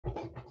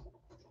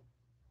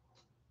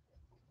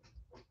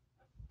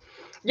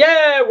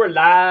Yeah, we're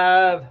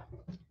live.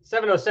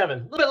 7:07.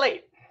 A little bit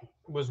late.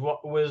 Was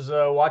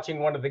watching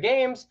one of the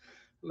games.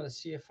 I'm gonna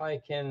see if I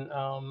can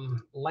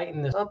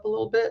lighten this up a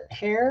little bit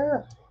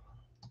here.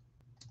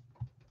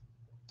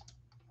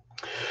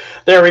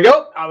 There we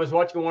go. I was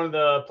watching one of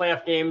the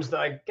playoff games.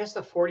 I guess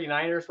the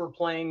 49ers were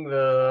playing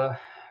the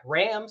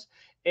Rams,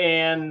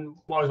 and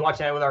I was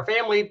watching that with our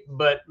family.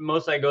 But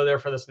mostly I go there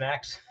for the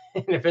snacks.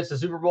 And if it's the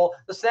Super Bowl,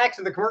 the snacks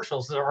and the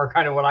commercials are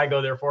kind of what I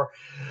go there for.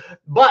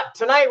 But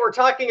tonight we're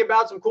talking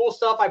about some cool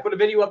stuff. I put a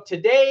video up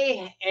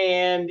today,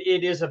 and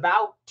it is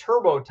about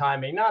turbo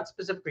timing, not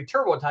specifically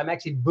turbo time,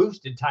 actually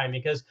boosted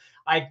timing, because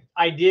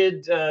I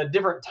did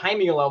different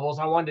timing levels.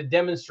 I wanted to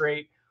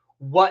demonstrate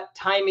what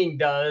timing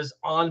does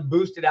on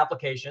boosted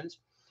applications.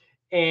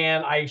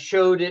 And I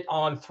showed it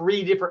on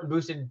 3 different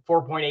boosted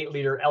 4.8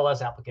 liter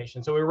LS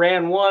applications. So we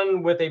ran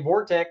one with a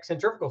Vortex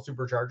centrifugal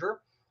supercharger,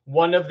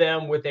 one of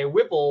them with a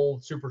Whipple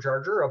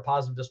supercharger, a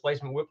positive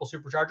displacement Whipple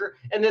supercharger,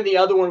 and then the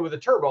other one with a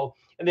turbo,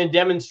 and then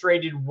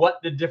demonstrated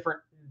what the different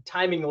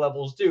timing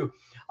levels do.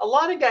 A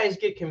lot of guys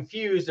get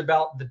confused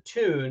about the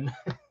tune.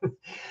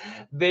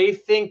 They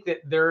think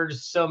that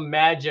there's some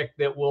magic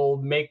that will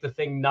make the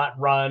thing not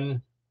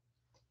run,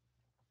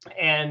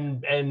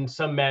 and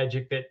some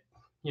magic that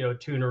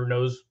tuner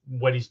knows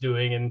what he's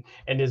doing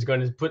and is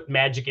going to put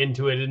magic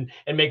into it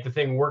and make the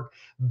thing work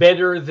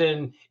better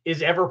than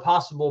is ever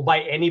possible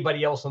by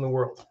anybody else in the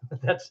world.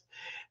 That's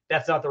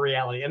not the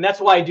reality, and that's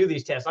why I do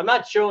these tests. I'm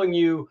not showing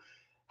you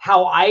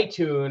how I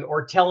tune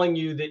or telling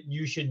you that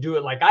you should do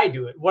it like I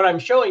do it. What I'm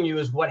showing you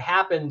is what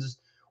happens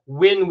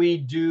when we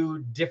do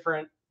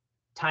different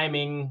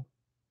timing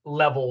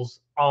levels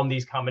on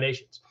these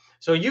combinations.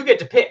 So you get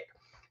to pick.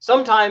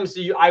 Sometimes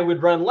I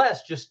would run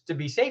less just to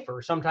be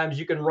safer. Sometimes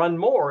you can run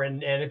more,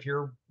 and if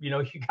you're, you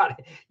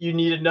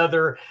need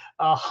another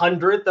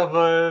hundredth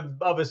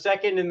of a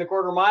second in the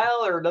quarter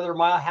mile, or another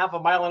mile, half a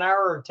mile an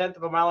hour, or tenth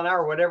of a mile an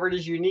hour, whatever it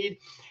is you need,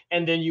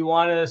 and then you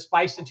want to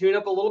spice the tune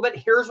up a little bit.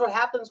 Here's what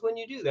happens when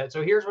you do that.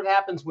 So here's what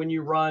happens when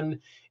you run.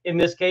 In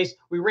this case,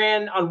 we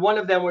ran on one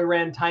of them. We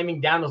ran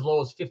timing down as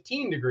low as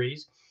 15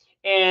 degrees,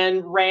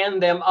 and ran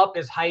them up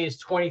as high as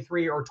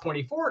 23 or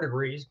 24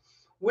 degrees,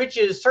 which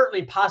is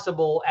certainly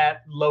possible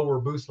at lower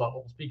boost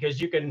levels, because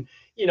you can,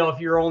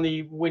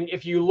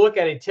 if you look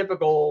at a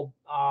typical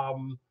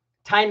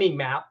timing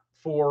map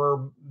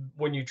for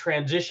when you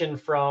transition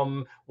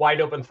from wide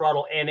open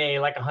throttle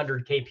NA, like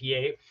 100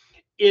 kPa,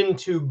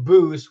 into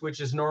boost, which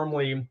is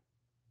normally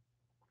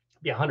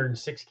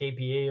 106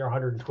 kPa or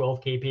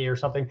 112 kPa or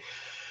something.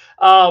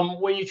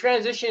 When you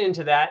transition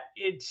into that,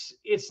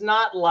 it's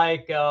not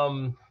like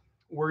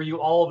where you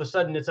all of a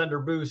sudden it's under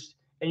boost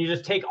and you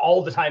just take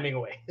all the timing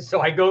away. So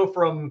I go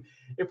from,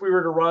 if we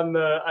were to run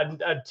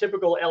a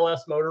typical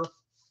LS motor,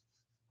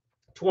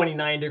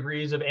 29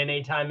 degrees of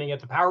NA timing at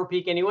the power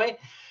peak anyway.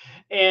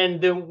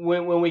 And then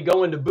when we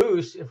go into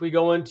boost, if we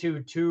go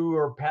into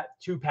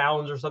 2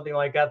 pounds or something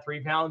like that,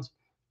 3 pounds,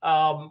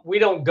 we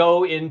don't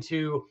go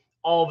into,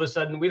 all of a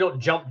sudden, we don't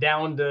jump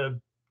down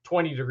to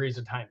 20 degrees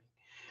of timing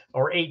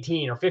or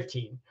 18 or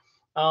 15.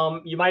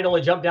 You might only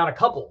jump down a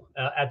couple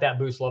at that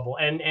boost level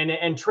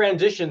and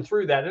transition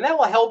through that. And that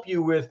will help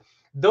you with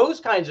those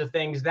kinds of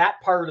things, that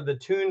part of the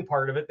tune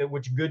part of it, that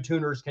which good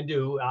tuners can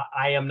do.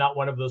 I am not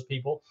one of those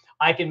people.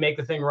 I can make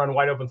the thing run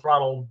wide open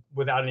throttle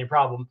without any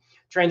problem.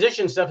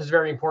 Transition stuff is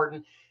very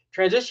important.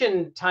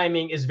 Transition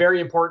timing is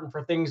very important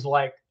for things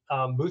like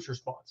boost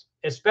response,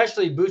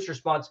 especially boost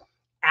response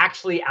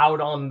actually out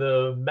on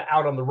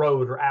the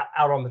road, or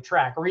out on the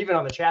track, or even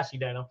on the chassis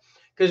dyno.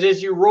 Because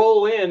as you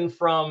roll in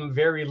from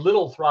very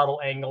little throttle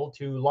angle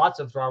to lots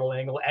of throttle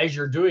angle, as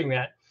you're doing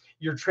that,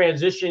 you're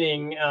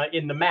transitioning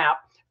in the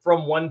map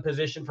from one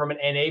position, from an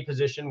NA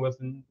position with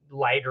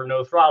light or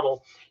no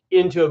throttle,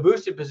 into a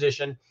boosted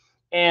position.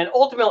 And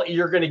ultimately,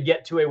 you're going to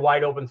get to a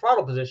wide open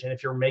throttle position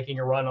if you're making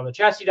a run on the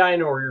chassis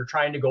dyno, or you're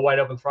trying to go wide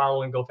open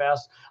throttle and go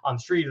fast on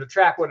the street or the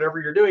track, whatever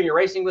you're doing, you're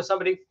racing with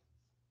somebody.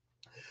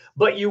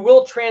 But you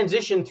will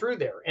transition through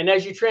there. And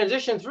as you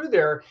transition through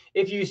there,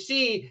 if you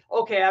see,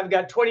 okay, I've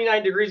got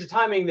 29 degrees of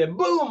timing, then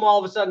boom, all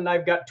of a sudden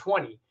I've got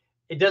 20.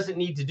 It doesn't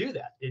need to do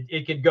that.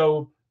 It could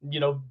go,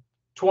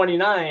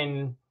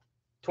 29,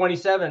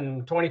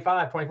 27,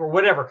 25, 24,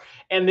 whatever.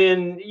 And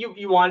then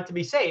you want it to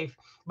be safe,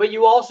 but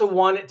you also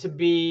want it to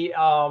be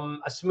a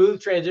smooth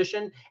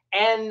transition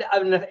and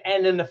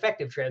an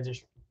effective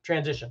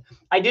transition.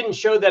 I didn't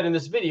show that in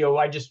this video.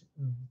 I just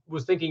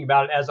was thinking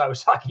about it as I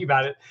was talking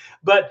about it,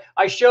 but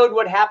I showed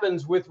what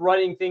happens with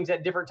running things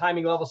at different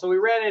timing levels. So we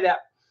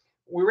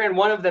ran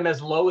one of them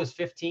as low as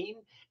 15,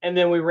 and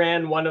then we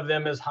ran one of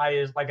them as high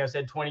as, like I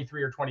said,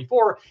 23 or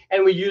 24.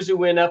 And we usually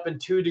went up in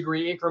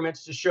 2-degree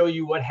increments to show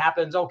you what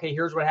happens. Okay,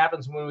 here's what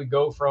happens when we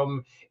go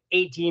from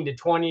 18 to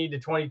 20 to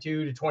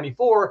 22 to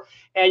 24.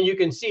 And you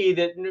can see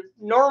that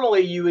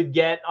normally you would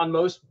get, on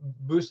most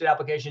boosted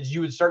applications,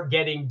 you would start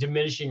getting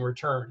diminishing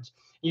returns.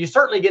 You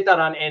certainly get that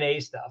on NA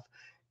stuff.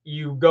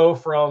 You go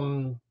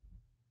from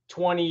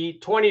 20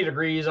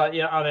 degrees on,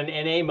 on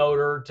an NA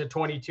motor to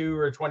 22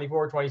 or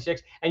 24,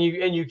 26, and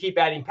you keep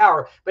adding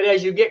power. But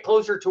as you get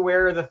closer to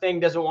where the thing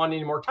doesn't want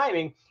any more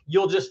timing,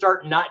 you'll just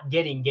start not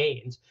getting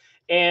gains.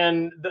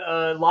 And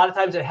a lot of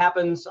times it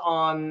happens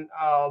on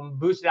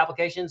boosted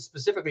applications,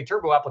 specifically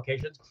turbo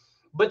applications.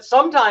 But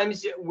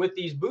sometimes with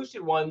these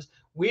boosted ones,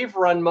 we've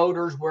run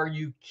motors where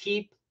you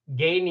keep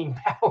gaining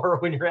power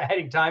when you're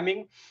adding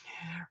timing,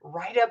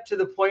 right up to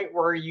the point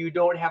where you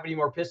don't have any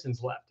more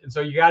pistons left. And so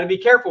you got to be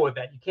careful with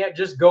that. You can't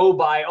just go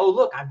by, oh,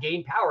 look, I've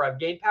gained power. I've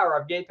gained power.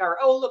 I've gained power.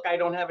 Oh, look, I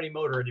don't have any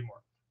motor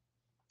anymore.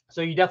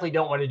 So you definitely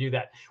don't want to do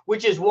that,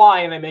 which is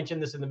why, and I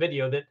mentioned this in the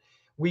video, that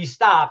we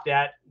stopped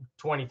at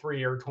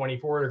 23 or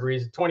 24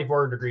 degrees.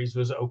 24 degrees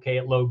was okay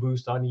at low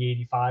boost on the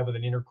 85 with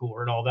an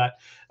intercooler and all that.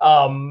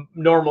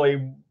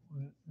 Normally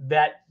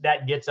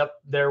that gets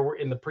up there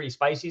in the pretty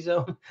spicy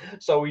zone.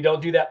 So we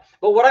don't do that.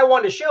 But what I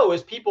want to show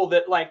is people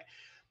that, like,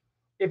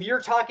 if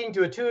you're talking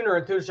to a tuner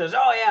and tuner says,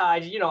 oh yeah,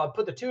 I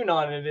put the tune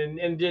on it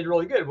and did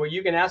really good. Well,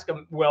 you can ask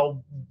them,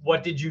 well,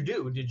 what did you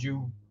do?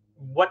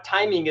 What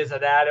timing is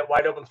it at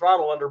wide open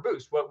throttle under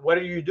boost? What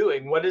are you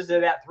doing? What is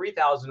it at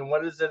 3,000?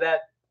 What is it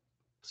at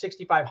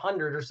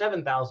 6,500 or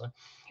 7,000?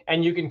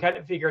 And you can kind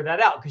of figure that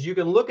out, because you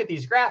can look at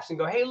these graphs and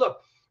go, hey,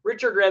 look,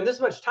 Richard ran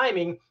this much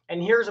timing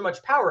and here's how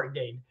much power it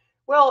gained.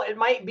 Well, it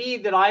might be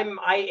that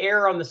I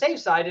err on the safe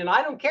side, and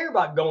I don't care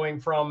about going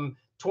from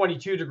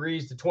 22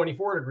 degrees to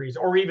 24 degrees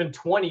or even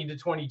 20 to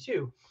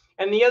 22.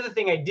 And the other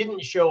thing I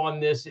didn't show on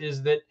this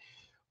is that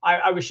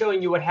I was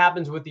showing you what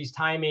happens with these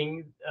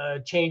timing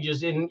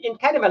changes in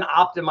kind of an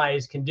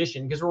optimized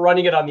condition, because we're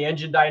running it on the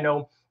engine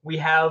dyno. We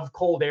have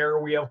cold air,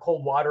 we have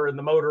cold water in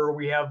the motor,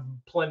 we have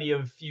plenty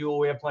of fuel,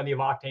 we have plenty of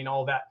octane,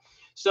 all that.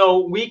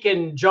 So we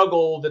can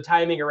juggle the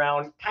timing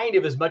around kind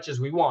of as much as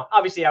we want.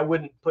 Obviously, I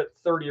wouldn't put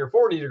 30 or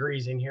 40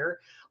 degrees in here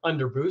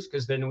under boost,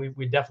 because then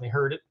we definitely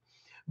hurt it.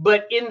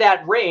 But in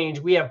that range,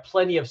 we have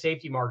plenty of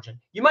safety margin.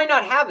 You might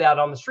not have that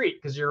on the street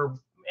because your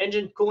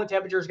engine coolant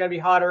temperature is going to be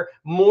hotter.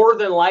 More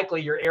than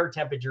likely, your air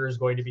temperature is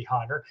going to be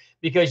hotter,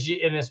 because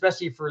and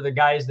especially for the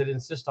guys that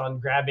insist on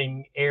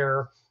grabbing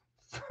air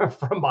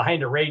from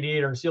behind a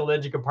radiator and sealed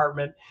engine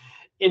compartment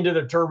into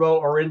their turbo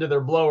or into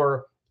their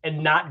blower,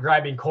 and not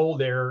grabbing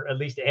cold air, at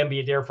least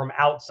ambient air, from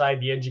outside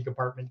the engine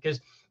compartment. Because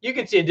you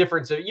can see a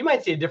difference you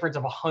might see a difference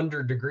of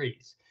 100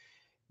 degrees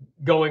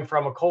going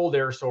from a cold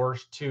air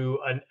source to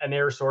an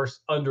air source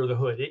under the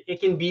hood. It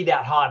can be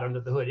that hot under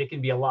the hood. It can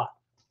be a lot.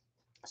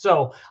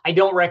 So I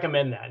don't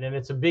recommend that. And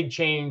it's a big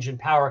change in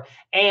power.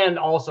 And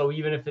also,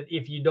 even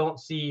if you don't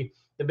see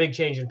the big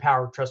change in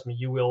power, trust me,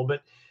 you will.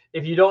 But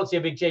if you don't see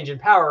a big change in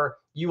power,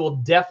 you will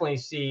definitely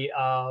see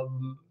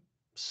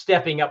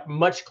stepping up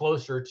much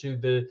closer to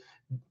the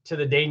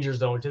danger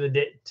zone, to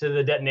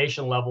the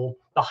detonation level,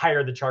 the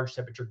higher the charge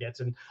temperature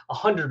gets. And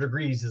 100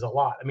 degrees is a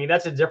lot. I mean,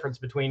 that's a difference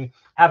between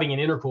having an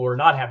intercooler or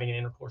not having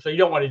an intercooler. So you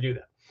don't want to do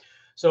that.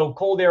 So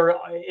cold air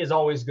is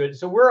always good.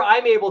 So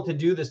I'm able to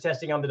do this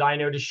testing on the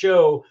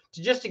dyno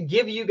just to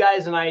give you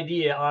guys an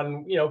idea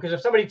on, because if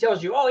somebody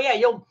tells you, oh yeah,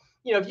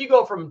 if you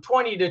go from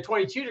 20 to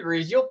 22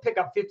 degrees, you'll pick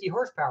up 50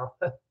 horsepower.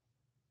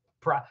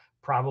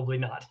 Probably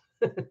not.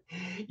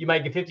 You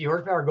might get 50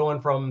 horsepower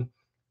going from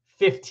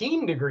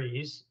 15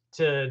 degrees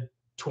to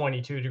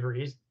 22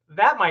 degrees.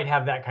 That might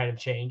have that kind of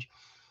change,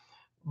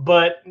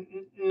 but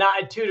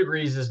not 2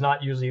 degrees is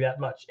not usually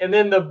that much. And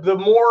then the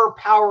more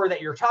power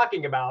that you're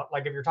talking about,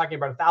 like if you're talking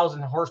about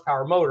 1,000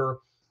 horsepower motor,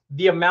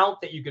 the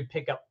amount that you could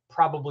pick up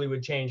probably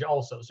would change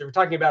also. So if you're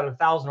talking about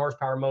 1,000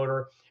 horsepower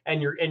motor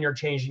and you're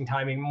changing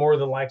timing, more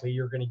than likely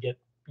you're going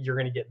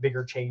to get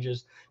bigger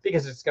changes,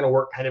 because it's going to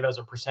work kind of as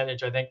a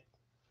percentage, I think.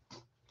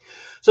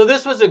 So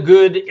this was a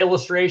good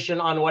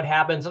illustration on what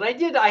happens. And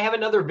I have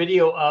another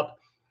video up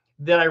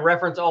that I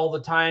reference all the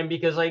time,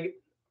 because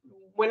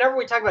whenever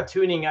we talk about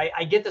tuning,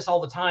 I get this all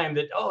the time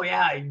that, oh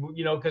yeah,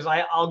 because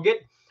I'll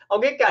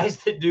get guys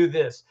that do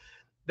this.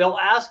 They'll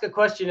ask a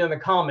question in the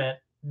comment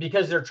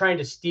because they're trying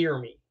to steer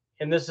me.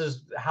 And this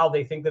is how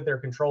they think that they're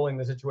controlling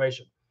the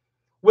situation.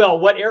 Well,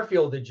 what air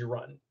fuel did you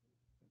run?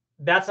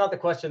 That's not the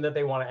question that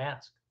they want to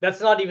ask. That's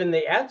not even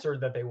the answer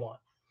that they want.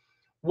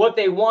 What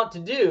they want to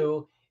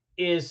do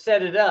is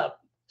set it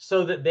up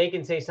so that they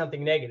can say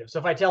something negative. So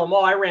if I tell them,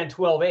 oh, I ran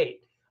 12.8,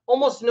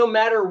 almost no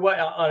matter what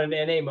on an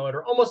NA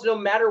motor, almost no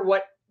matter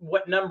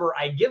what number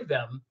I give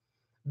them,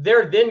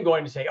 they're then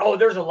going to say, oh,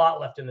 there's a lot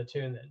left in the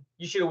tune then.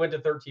 You should have went to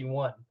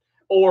 13.1.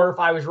 Or if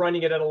I was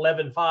running it at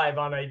 11.5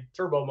 on a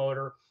turbo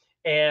motor,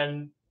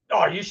 and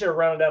oh, you should have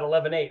run it at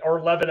 11.8 or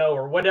 11.0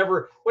 or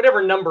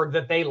whatever number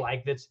that they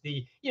like. That's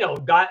the,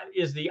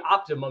 is the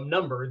optimum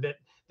number that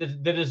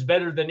is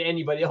better than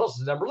anybody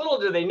else's number. Little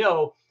do they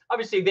know,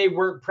 obviously they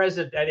weren't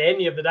present at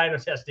any of the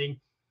dyno testing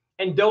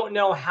and don't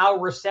know how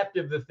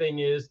receptive the thing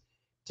is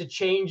to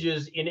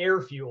changes in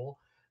air fuel.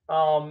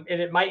 And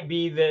it might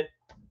be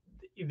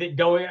that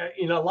going,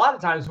 a lot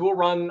of times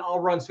I'll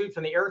run sweeps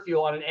from the air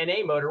fuel on an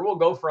NA motor. We'll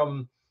go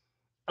from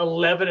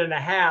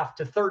 11.5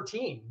 to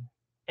 13,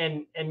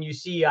 and you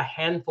see a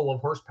handful of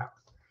horsepower,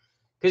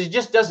 because it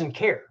just doesn't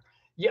care.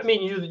 Yeah, I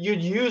mean,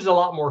 you'd use a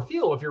lot more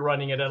fuel if you're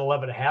running it at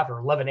 11.5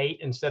 or 11.8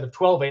 instead of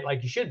 12.8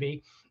 like you should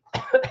be.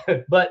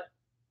 But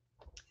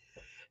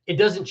it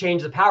doesn't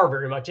change the power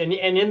very much. And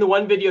in the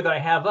one video that I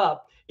have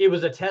up, it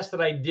was a test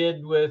that I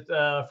did with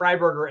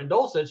Freiberger and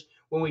Dulcich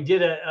when we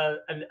did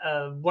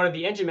one of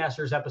the Engine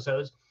Masters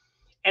episodes,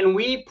 and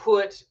we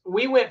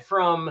went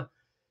from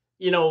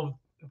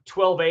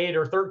 12.8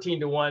 or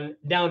 13-1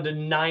 down to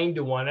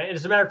 9-1. And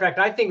as a matter of fact,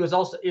 I think it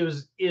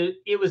was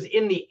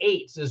in the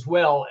 8s as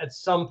well at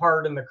some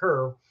part in the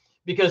curve,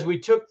 because we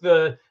took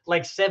the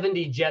like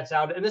 70 jets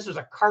out, and this was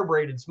a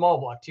carbureted small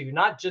block too,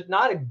 not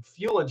a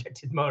fuel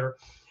injected motor.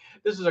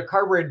 This was a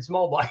carbureted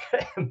small block.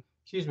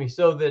 Excuse me.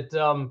 So that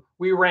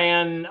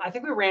I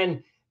think we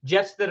ran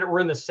jets that were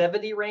in the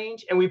 70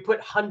 range, and we put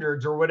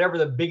hundreds or whatever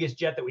the biggest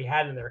jet that we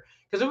had in there,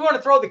 because we want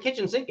to throw the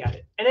kitchen sink at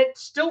it, and it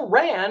still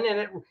ran,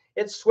 and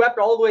it swept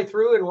all the way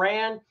through and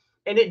ran,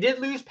 and it did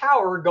lose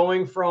power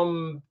going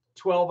from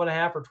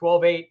 12.5 or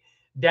 12.8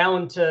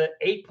 down to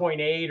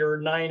 8.8 or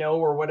 9.0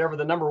 or whatever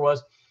the number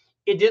was.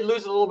 It did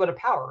lose a little bit of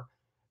power,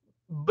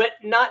 but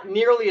not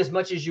nearly as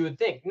much as you would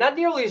think. Not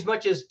nearly as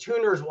much as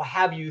tuners will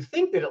have you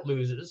think that it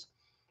loses,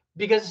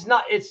 because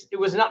it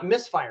was not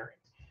misfiring.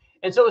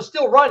 And so it was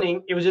still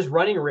running. It was just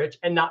running rich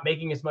and not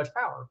making as much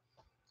power.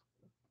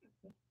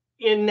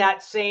 In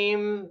that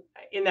same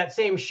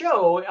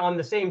show, on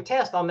the same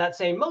test, on that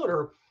same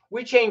motor,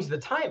 we changed the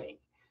timing.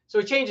 So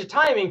we changed the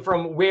timing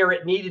from where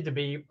it needed to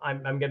be.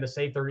 I'm going to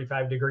say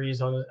 35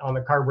 degrees on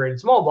the carbureted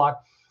small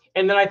block.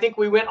 And then I think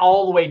we went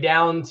all the way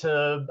down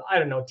to, I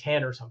don't know,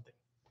 10 or something.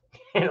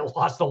 And it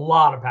lost a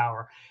lot of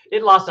power.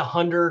 It lost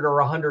 100 or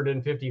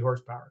 150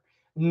 horsepower,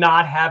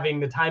 not having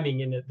the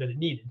timing in it that it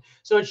needed.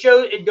 So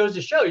it goes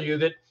to show you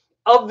that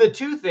of the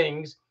two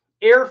things,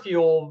 air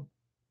fuel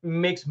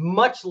makes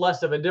much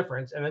less of a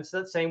difference. And it's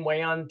that same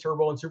way on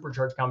turbo and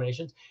supercharged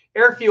combinations.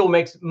 Air fuel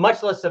makes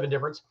much less of a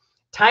difference.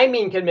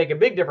 Timing can make a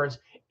big difference,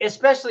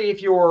 especially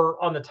if you're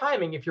on the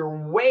timing, if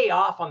you're way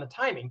off on the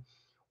timing,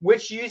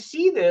 which you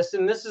see this.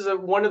 And this is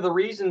one of the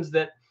reasons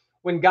that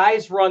when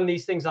guys run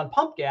these things on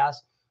pump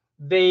gas,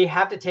 they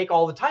have to take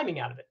all the timing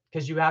out of it,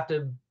 because you have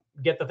to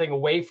get the thing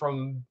away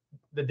from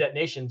the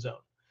detonation zone.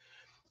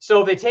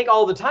 So they take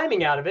all the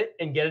timing out of it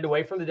and get it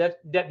away from the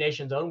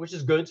detonation zone, which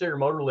is good. So your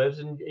motor lives,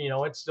 and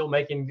it's still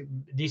making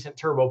decent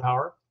turbo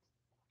power.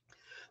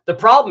 The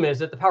problem is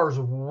that the power is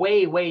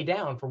way, way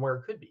down from where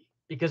it could be,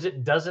 because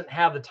it doesn't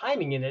have the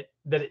timing in it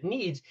that it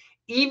needs,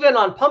 even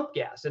on pump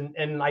gas.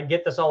 And I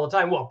get this all the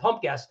time. Well,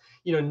 pump gas,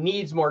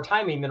 needs more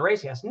timing than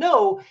race gas.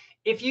 No,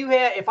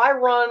 if I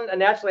run a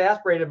naturally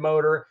aspirated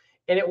motor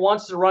and it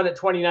wants to run at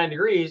 29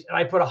 degrees, and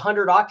I put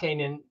 100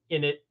 octane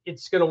in it,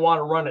 it's going to want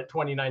to run at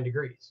 29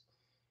 degrees.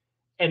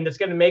 And it's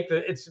going to make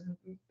it's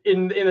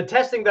in the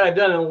testing that I've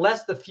done,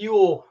 unless the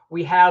fuel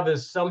we have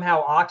is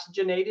somehow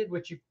oxygenated,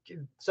 which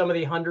some of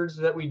the hundreds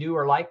that we do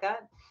are like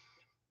that,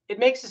 it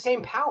makes the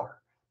same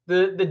power.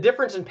 The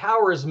difference in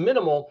power is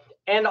minimal,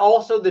 and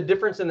also the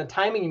difference in the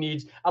timing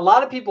needs. A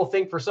lot of people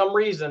think, for some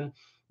reason,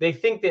 they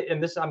think that,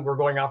 and we're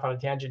going off on a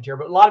tangent here,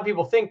 but a lot of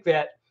people think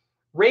that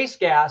race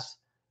gas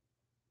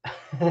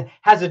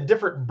has a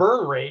different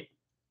burn rate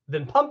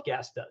than pump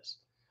gas does.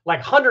 Like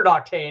 100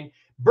 octane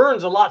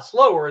burns a lot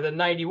slower than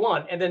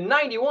 91, and then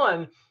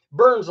 91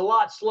 burns a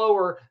lot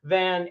slower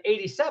than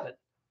 87.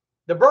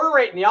 The burn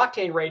rate and the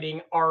octane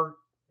rating are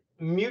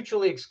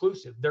mutually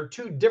exclusive. They're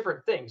two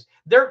different things.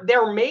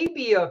 There may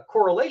be a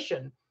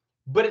correlation,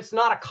 but it's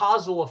not a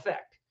causal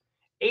effect.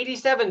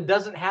 87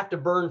 doesn't have to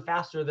burn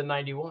faster than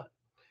 91.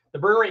 The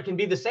burn rate can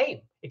be the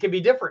same. It can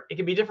be different. It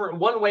can be different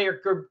one way,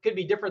 or could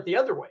be different the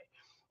other way.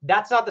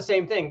 That's not the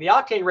same thing. The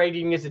octane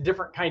rating is a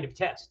different kind of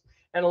test.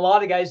 And a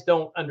lot of guys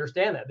don't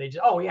understand that. They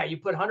just, oh yeah, you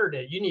put 100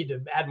 in it, you need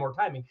to add more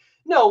timing.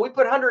 No, we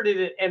put 100 in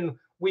it, and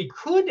we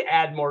could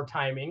add more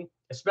timing,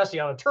 especially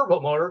on a turbo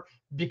motor,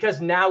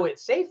 because now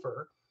it's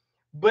safer.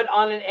 But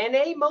on an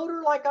NA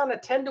motor, like on a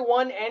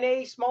 10-1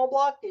 NA small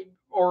block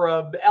or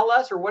a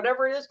LS or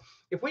whatever it is,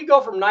 if we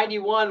go from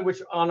 91,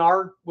 which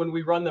when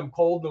we run them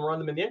cold and run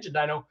them in the engine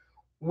dyno,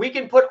 we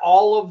can put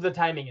all of the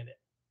timing in it.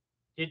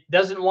 It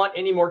doesn't want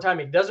any more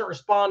timing. It doesn't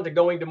respond to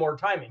going to more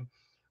timing.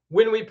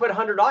 When we put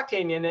 100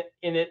 octane in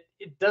it,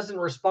 it doesn't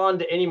respond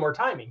to any more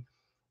timing.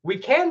 We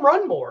can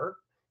run more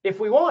if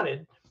we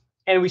wanted,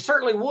 and we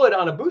certainly would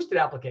on a boosted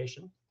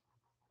application,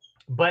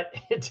 but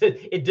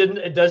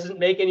it doesn't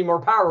make any more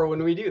power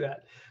when we do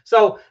that.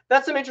 So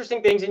that's some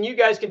interesting things, and you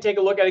guys can take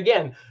a look at,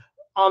 again,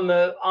 on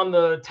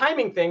the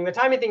timing thing. The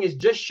timing thing is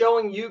just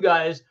showing you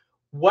guys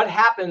what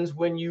happens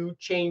when you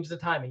change the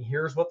timing.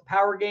 Here's what the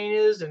power gain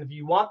is, and if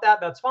you want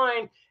that, that's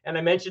fine. And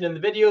I mentioned in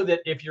the video that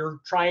if you're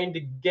trying to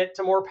get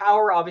to more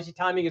power, obviously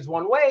timing is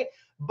one way,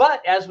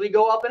 but as we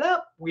go up and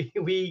up,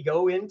 we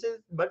go into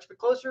much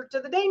closer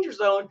to the danger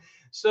zone.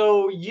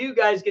 So you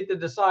guys get to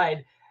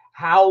decide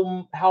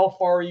how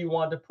far you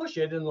want to push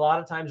it. And a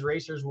lot of times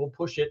racers will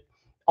push it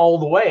all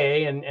the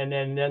way and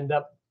then end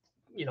up,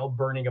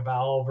 burning a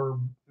valve or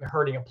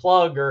hurting a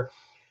plug. Or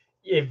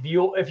if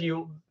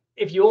you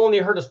if you only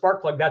heard a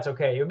spark plug, that's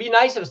okay. It would be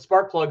nice if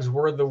spark plugs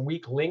were the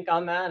weak link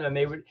on that, and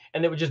they would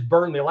just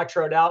burn the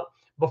electrode out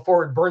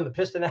before it burned the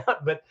piston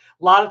out. But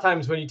a lot of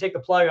times when you take the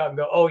plug out and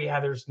go, oh yeah,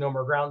 there's no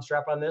more ground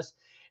strap on this,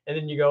 and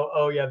then you go,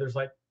 oh yeah, there's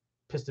like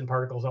piston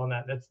particles on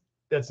that.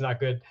 That's not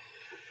good.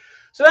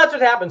 So that's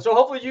what happened. So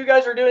hopefully you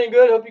guys are doing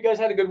good. Hope you guys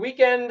had a good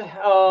weekend.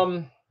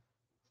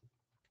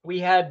 We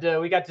got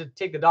to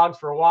take the dogs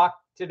for a walk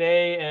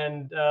today,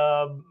 and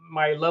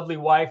my lovely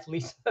wife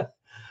Lisa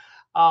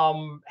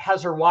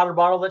has her water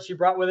bottle that she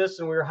brought with us,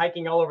 and we were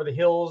hiking all over the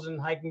hills and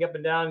hiking up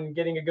and down and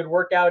getting a good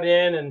workout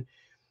in. And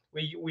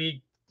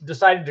we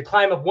decided to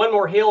climb up one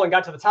more hill and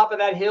got to the top of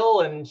that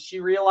hill, and she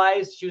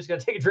realized she was going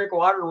to take a drink of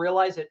water and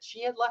realized that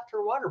she had left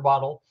her water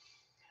bottle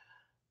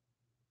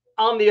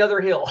on the other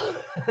hill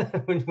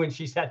when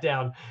she sat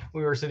down.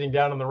 We were sitting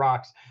down on the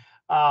rocks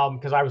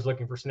because I was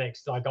looking for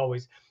snakes like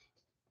always.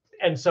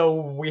 And so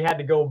we had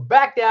to go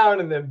back down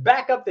and then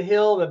back up the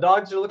hill. The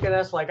dogs are looking at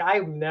us like,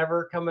 I'm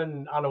never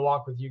coming on a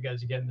walk with you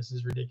guys again. This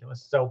is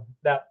ridiculous. So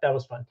that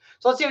was fun.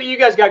 So let's see what you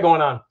guys got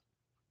going on.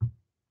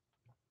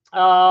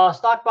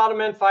 Stock bottom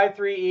end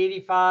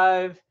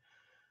 5.385.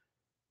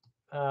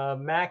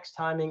 Max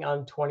timing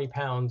on 20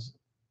 pounds.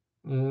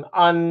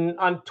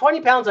 On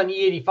 20 pounds on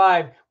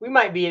E85, we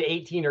might be at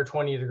 18 or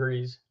 20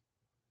 degrees.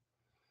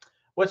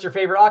 What's your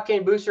favorite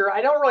octane booster?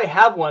 I don't really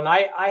have one.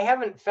 I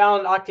haven't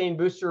found octane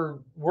booster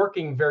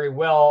working very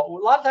well.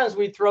 A lot of times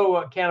we throw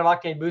a can of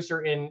octane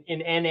booster in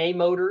NA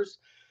motors.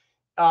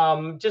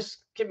 Just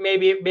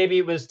maybe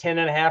it was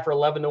 10.5 or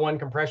 11-to-1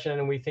 compression,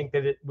 and we think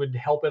that it would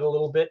help it a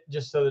little bit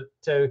just so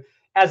to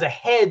as a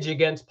hedge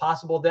against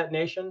possible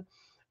detonation.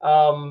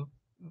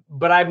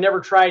 But I've never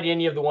tried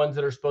any of the ones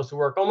that are supposed to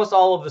work. Almost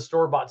all of the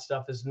store-bought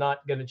stuff is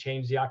not going to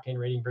change the octane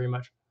rating very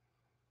much.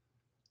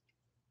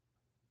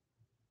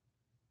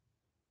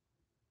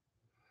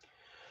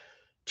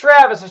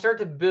 Travis, I start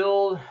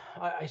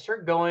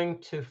going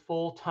to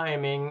full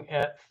timing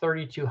at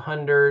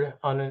 3,200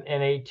 on an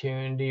NA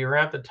tune. Do you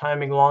ramp the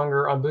timing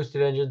longer on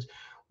boosted engines?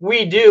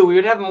 We do. We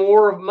would have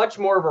much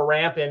more of a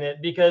ramp in it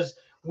because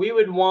we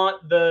would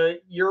want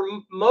you're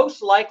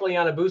most likely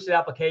on a boosted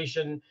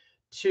application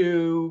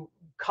to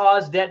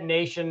cause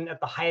detonation at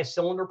the highest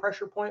cylinder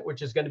pressure point,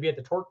 which is going to be at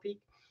the torque peak.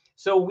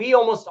 So we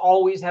almost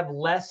always have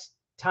less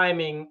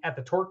timing at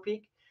the torque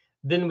peak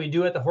than we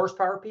do at the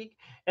horsepower peak.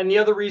 And the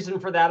other reason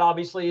for that,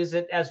 obviously, is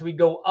that as we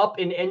go up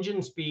in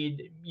engine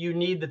speed, you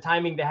need the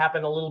timing to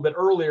happen a little bit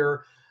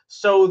earlier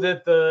so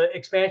that the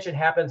expansion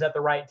happens at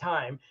the right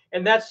time.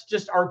 And that's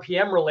just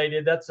RPM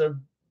related. That's a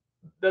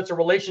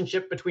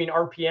relationship between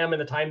RPM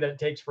and the time that it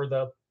takes for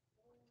the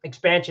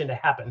expansion to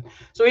happen.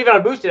 So even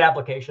on boosted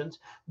applications,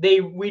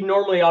 we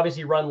normally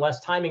obviously run less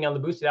timing on the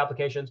boosted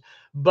applications,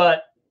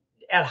 but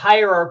at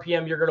higher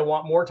RPM, you're going to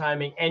want more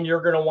timing, and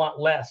you're going to want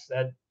less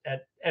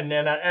and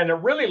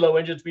at really low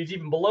engine speeds,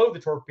 even below the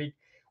torque peak,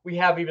 we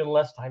have even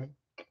less timing.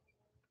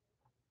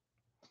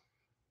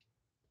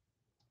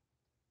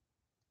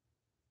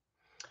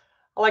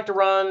 I like to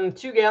run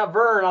 2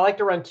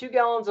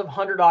 gallons of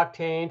 100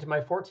 octane to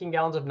my 14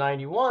 gallons of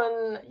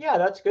 91. Yeah,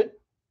 that's good.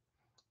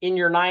 In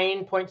your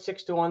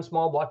 9.6-to-1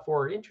 small block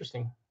Ford.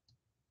 Interesting.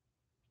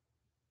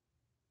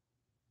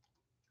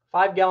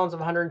 5 gallons of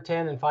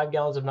 110 and 5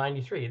 gallons of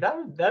 93. That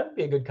would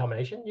be a good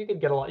combination. You could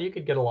get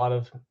a lot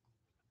of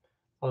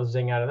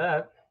zing out of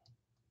that.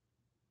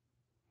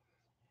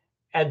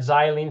 Add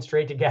xylene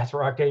straight to gas or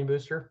octane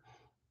booster.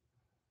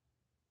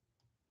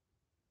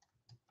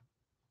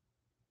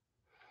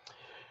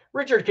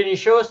 Richard, can you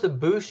show us the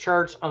boost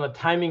charts on the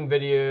timing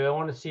video? I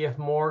want to see if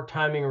more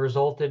timing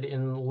resulted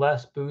in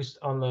less boost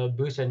on the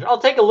boost engine. I'll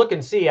take a look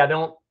and see. I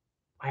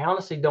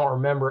honestly don't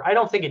remember. I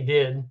don't think it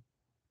did.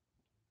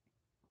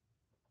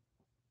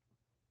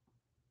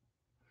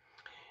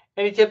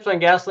 Any tips on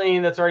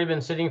gasoline that's already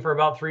been sitting for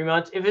about 3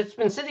 months? If it's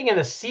been sitting in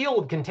a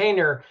sealed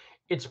container,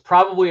 it's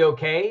probably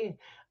okay.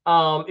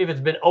 If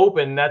it's been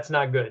open, that's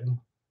not good.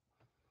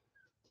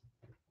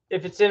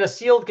 If it's in a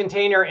sealed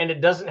container and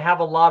it doesn't have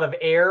a lot of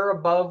air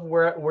above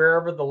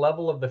wherever the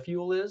level of the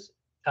fuel is,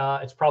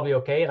 it's probably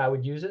okay, and I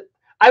would use it.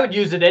 I would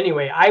use it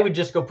anyway. I would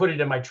just go put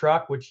it in my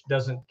truck, which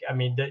doesn't, I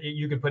mean,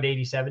 you could put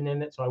 87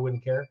 in it, so I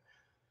wouldn't care.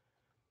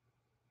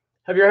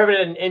 Have you ever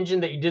had an engine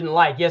that you didn't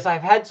like? Yes,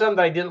 I've had some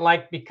that I didn't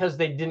like because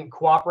they didn't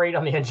cooperate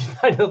on the engine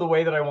dyno the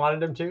way that I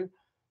wanted them to.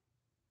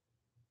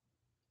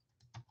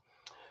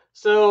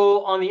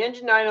 So on the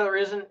engine dyno, there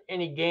isn't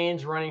any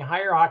gains running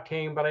higher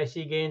octane, but I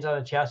see gains on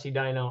the chassis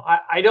dyno.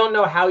 I don't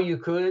know how you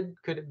could.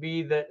 Could it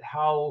be that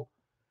how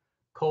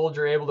cold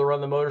you're able to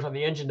run the motors on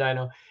the engine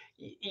dyno?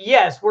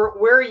 Yes,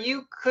 where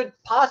you could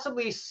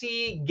possibly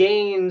see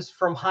gains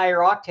from higher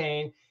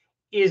octane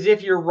is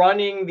if you're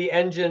running the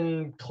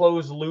engine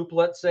closed loop,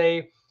 let's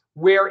say,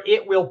 where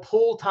it will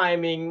pull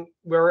timing,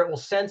 where it will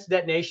sense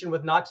detonation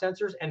with knock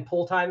sensors and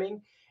pull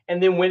timing.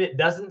 And then when it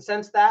doesn't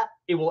sense that,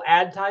 it will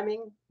add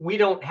timing. We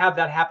don't have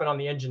that happen on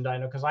the engine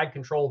dyno because I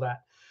control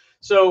that.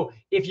 So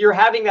if you're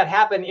having that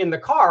happen in the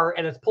car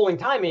and it's pulling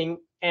timing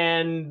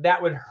and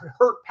that would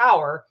hurt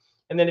power,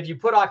 And then if you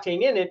put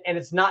octane in it and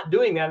it's not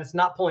doing that, it's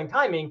not pulling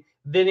timing,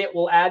 then it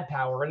will add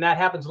power. And that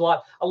happens a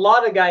lot. A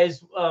lot of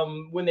guys,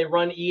 when they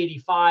run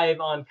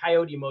E85 on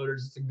Coyote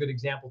motors, it's a good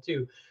example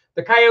too.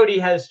 The Coyote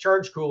has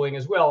charge cooling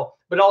as well,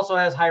 but also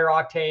has higher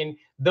octane.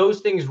 Those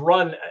things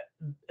run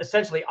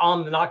essentially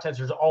on the knock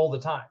sensors all the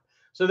time.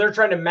 So they're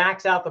trying to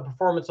max out the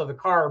performance of the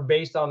car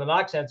based on the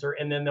knock sensor,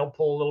 and then they'll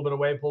pull a little bit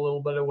away, pull a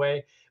little bit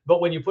away.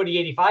 But when you put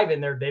E85 in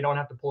there, they don't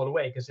have to pull it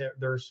away because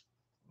there's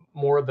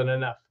more than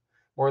enough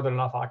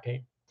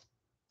octane.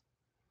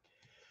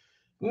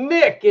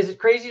 Nick, is it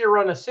crazy to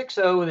run a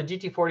 6.0 with a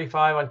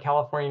GT45 on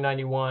California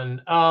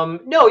 91?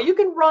 No, you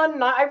can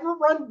run. I've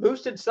run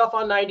boosted stuff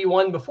on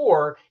 91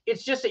 before.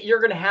 It's just that you're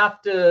going to have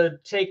to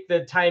take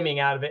the timing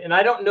out of it. And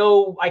I don't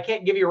know. I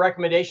can't give you a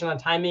recommendation on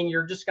timing.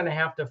 You're just going to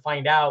have to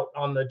find out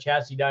on the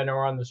chassis dyno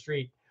or on the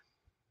street.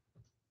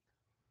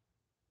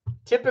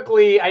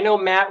 Typically, I know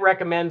Matt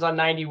recommends on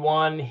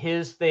 91.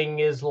 His thing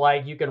is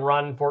like you can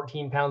run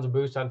 14 pounds of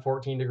boost on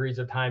 14 degrees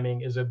of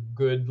timing is a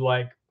good,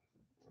 like,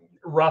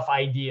 rough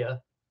idea.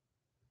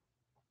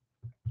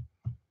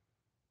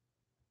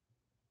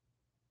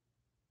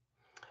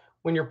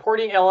 When you're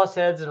porting LS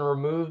heads and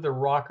remove the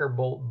rocker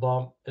bolt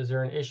bump, is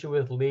there an issue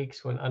with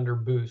leaks when under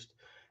boost?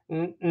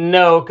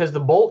 No, because the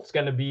bolt's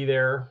going to be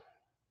there.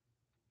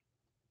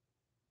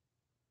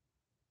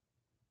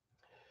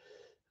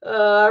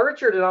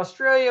 Richard, in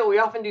Australia, we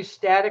often do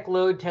static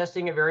load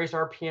testing at various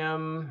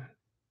RPM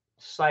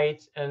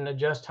sites and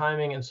adjust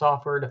timing and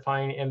software to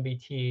find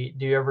MBT.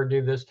 Do you ever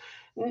do this?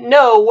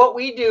 No, what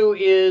we do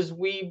is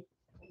we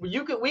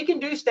can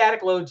do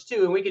static loads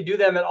too, and we can do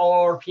them at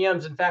all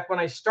RPMs. In fact, when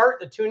I start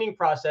the tuning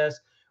process,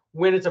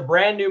 when it's a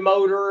brand new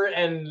motor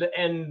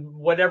and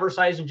whatever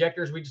size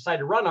injectors we decide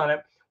to run on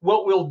it,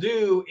 what we'll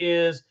do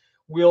is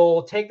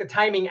we'll take the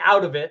timing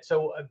out of it.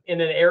 So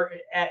in an area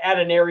at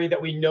an area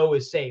that we know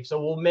is safe.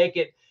 So we'll make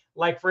it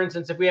like, for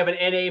instance, if we have an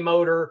NA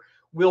motor,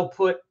 we'll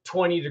put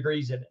 20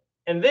 degrees in it.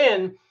 And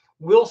then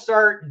we'll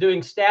start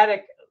doing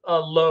static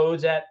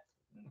loads at,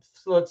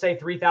 let's say,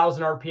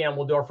 3,000 RPM.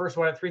 We'll do our first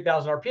one at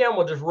 3,000 RPM.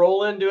 We'll just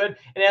roll into it.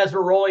 And as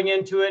we're rolling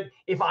into it,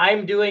 if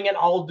I'm doing it,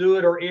 I'll do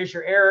it, or Ish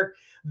or Eric,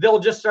 they'll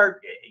just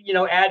start,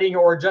 adding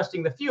or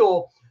adjusting the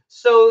fuel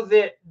so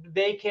that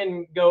they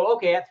can go,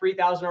 okay, at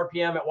 3,000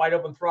 RPM at wide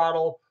open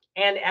throttle.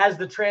 And as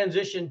the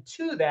transition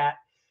to that,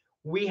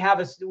 we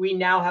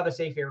now have a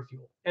safe air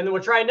fuel. And then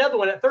we'll try another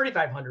one at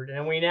 3,500,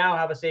 and we now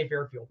have a safe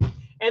air fuel.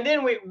 And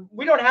then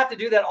we don't have to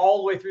do that all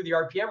the way through the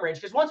RPM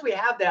range, because once we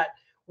have that,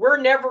 we're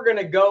never going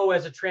to go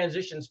as a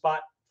transition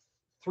spot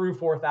through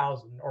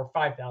 4,000 or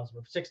 5,000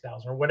 or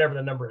 6,000 or whatever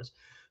the number is.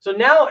 So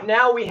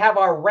now we have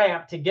our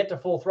ramp to get to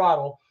full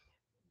throttle.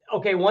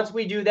 Okay, once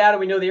we do that and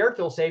we know the air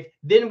fuel's safe,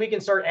 then we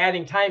can start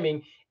adding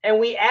timing. And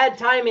we add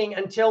timing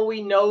until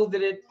we know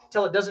that it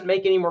doesn't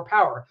make any more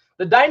power.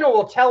 The dyno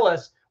will tell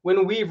us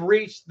when we've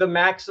reached the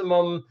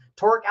maximum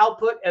torque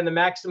output and the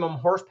maximum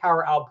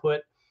horsepower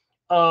output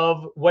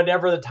of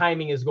whatever the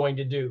timing is going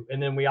to do.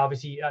 And then we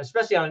obviously,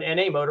 especially on an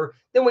NA motor,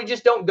 then we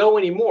just don't go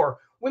anymore.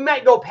 We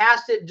might go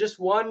past it just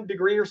 1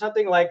 degree or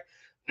something. Like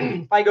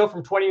if I go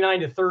from 29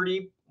 to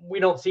 30, we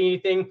don't see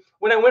anything.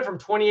 When I went from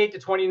 28 to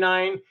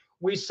 29,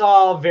 we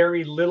saw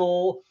very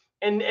little.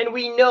 And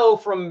we know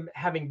from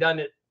having done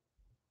it,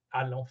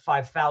 I don't know,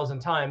 5,000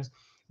 times,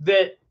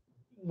 that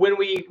when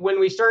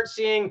we start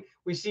seeing,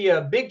 we see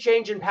a big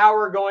change in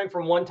power going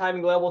from one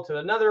timing level to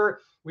another.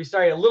 We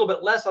start a little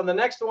bit less on the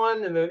next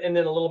one, and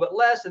then a little bit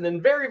less, and then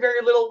very,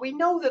 very little. We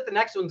know that the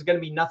next one's going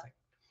to be nothing.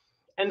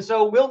 And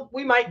so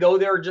we might go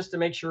there just to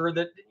make sure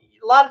that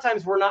a lot of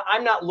times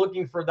I'm not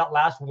looking for that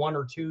last 1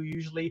 or 2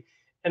 usually,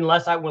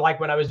 unless like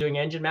when I was doing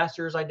Engine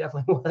Masters, I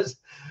definitely was.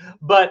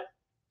 But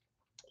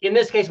in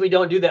this case, we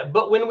don't do that.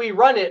 But when we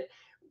run it,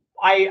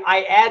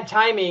 I add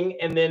timing,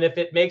 and then if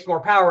it makes more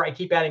power, I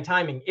keep adding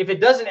timing. If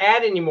it doesn't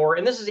add anymore,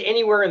 and this is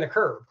anywhere in the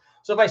curve.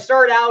 So if I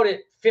start out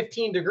at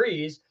 15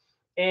 degrees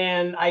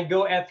and I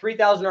go at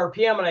 3,000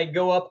 RPM and I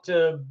go up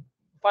to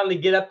finally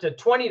get up to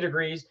 20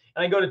 degrees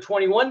and I go to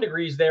 21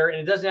 degrees there and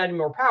it doesn't add any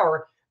more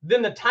power,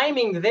 then the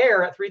timing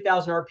there at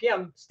 3,000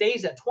 RPM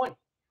stays at 20.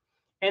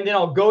 And then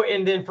I'll go,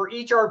 and then for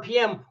each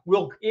RPM,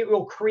 it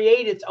will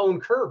create its own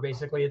curve,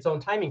 basically its own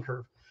timing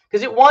curve,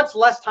 because it wants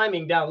less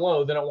timing down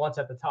low than it wants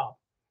at the top.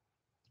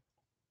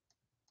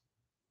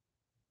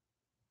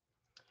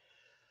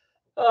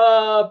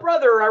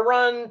 Brother, I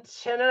run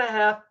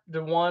 10.5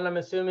 to 1, I'm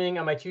assuming,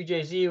 on my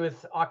 2JZ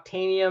with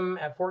Octanium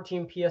at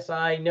 14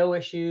 PSI, no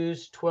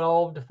issues,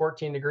 12 to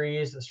 14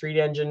 degrees, the street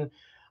engine.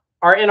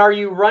 Are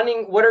you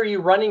running, what are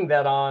you running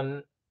that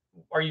on?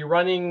 Are you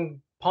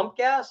running pump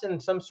gas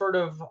and some sort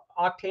of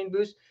octane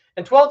boost?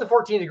 And 12 to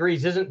 14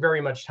 degrees isn't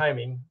very much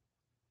timing.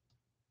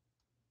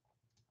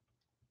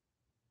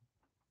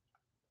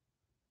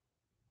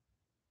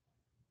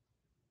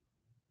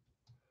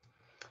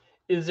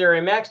 Is there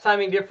a max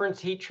timing difference,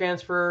 heat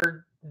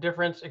transfer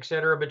difference,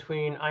 etc.,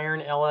 between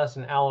iron LS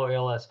and alloy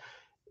LS?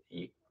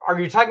 Are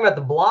you talking about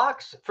the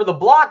blocks? For the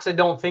blocks, I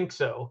don't think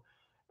so.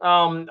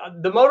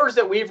 The motors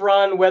that we've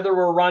run, whether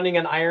we're running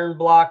an iron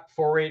block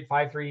 4.8,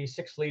 5.3,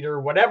 6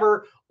 liter,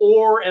 whatever,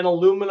 or an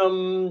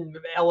aluminum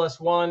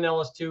LS1,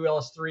 LS2,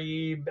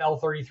 LS3,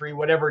 L33,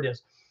 whatever it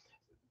is,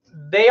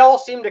 they all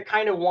seem to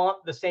kind of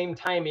want the same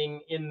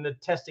timing in the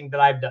testing that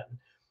I've done.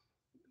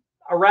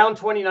 Around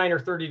 29 or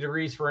 30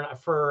 degrees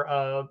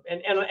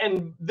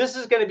and this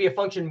is going to be a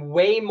function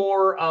way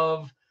more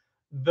of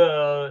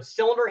the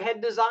cylinder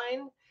head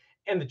design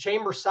and the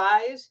chamber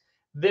size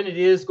than it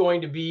is going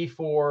to be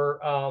for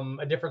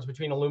a difference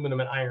between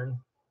aluminum and iron.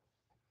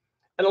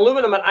 An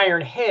aluminum and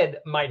iron head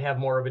might have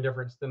more of a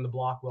difference than the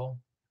block will.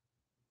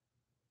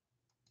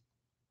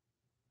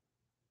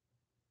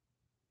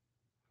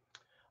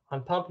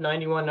 On pump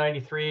 91,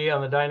 93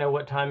 on the dyno,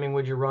 what timing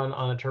would you run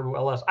on a turbo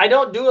LS? I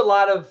don't do a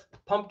lot of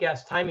pump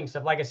gas timing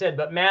stuff, like I said,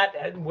 but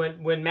Matt,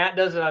 when Matt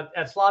does it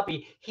at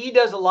Sloppy, he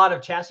does a lot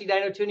of chassis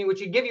dyno tuning,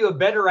 which would give you a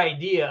better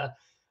idea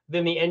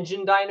than the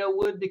engine dyno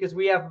would, because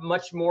we have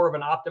much more of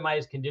an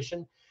optimized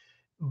condition.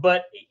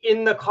 But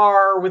in the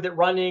car with it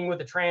running with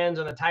the trans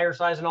and the tire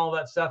size and all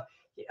that stuff,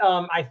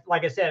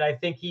 like I said, I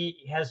think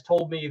he has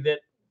told me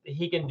that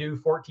he can do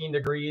 14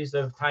 degrees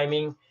of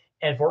timing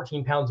and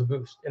 14 pounds of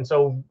boost. And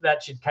so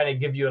that should kind of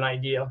give you an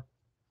idea.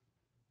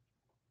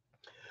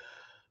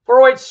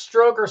 408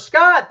 stroker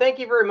Scott, thank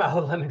you very much. Oh,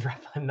 lemon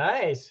drop,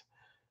 nice.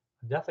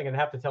 I'm definitely gonna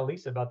have to tell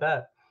Lisa about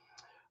that.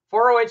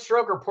 408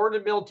 stroker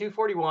ported mill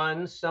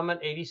 241 Summit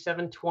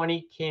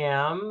 8720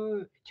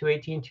 cam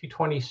 218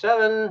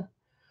 227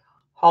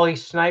 Holly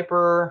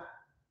Sniper.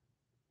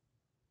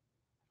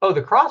 Oh,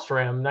 the cross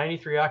ram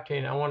 93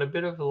 octane. I want a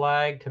bit of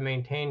lag to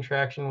maintain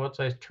traction. What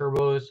size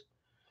turbos?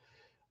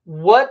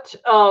 What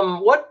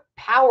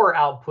power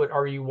output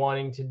are you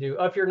wanting to do?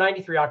 If you're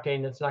 93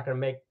 octane, it's not going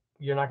to make,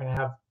 you're not going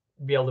to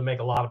be able to make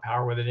a lot of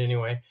power with it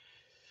anyway.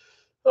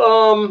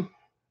 I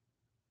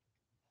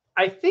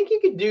think you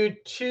could do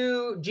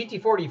 2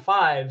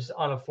 GT45s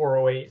on a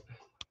 408.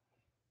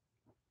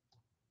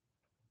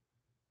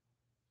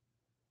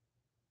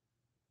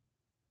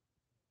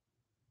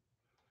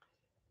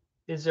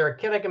 Is there a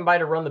kit I can buy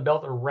to run the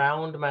belt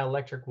around my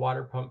electric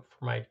water pump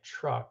for my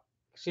truck?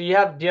 So do you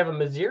have a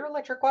Mazir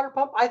electric water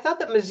pump? I thought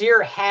that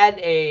Mazir had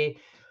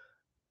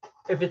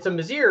if it's a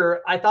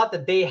Mazir, I thought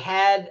that they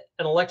had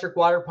an electric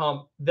water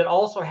pump that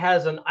also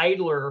has an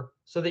idler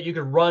so that you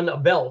could run a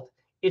belt.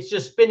 It's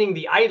just spinning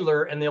the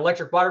idler and the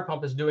electric water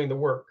pump is doing the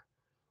work.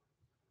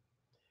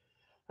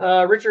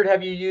 Richard,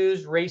 have you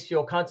used race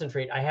fuel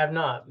concentrate? I have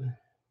not.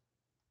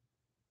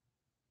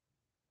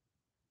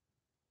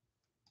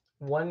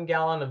 1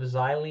 gallon of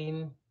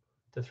xylene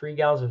to 3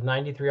 gallons of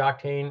 93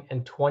 octane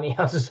and 20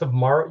 ounces of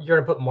Marvel. You're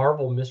going to put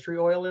Marvel mystery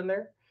oil in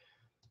there?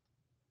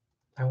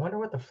 I wonder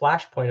what the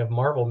flash point of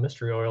Marvel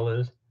mystery oil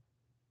is.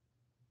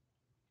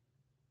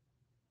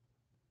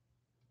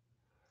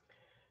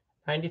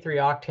 93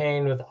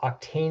 octane with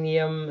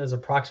octanium is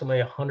approximately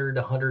 100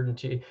 to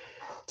 102.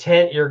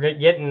 10, you're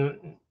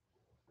getting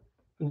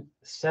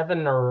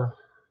 7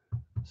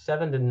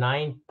 to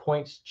 9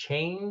 points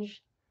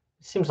change.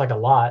 It seems like a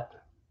lot.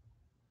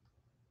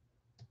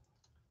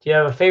 Do you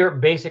have a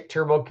favorite basic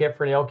turbo kit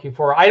for an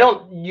LQ4? I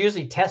don't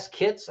usually test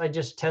kits. I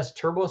just test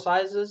turbo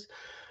sizes.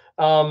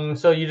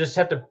 So you just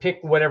have to pick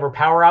whatever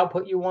power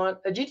output you want.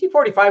 A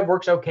GT45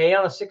 works okay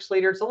on a 6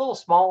 liter. It's a little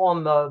small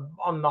on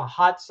the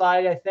hot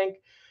side, I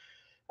think.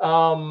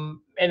 And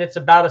it's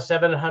about a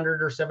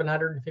 700 or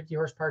 750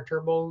 horsepower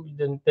turbo.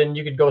 Then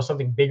you could go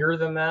something bigger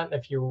than that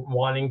if you're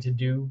wanting to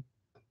do,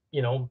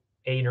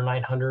 800 or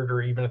 900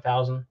 or even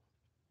 1,000.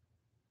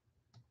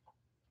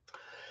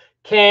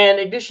 Can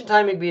ignition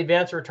timing be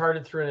advanced or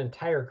retarded through an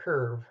entire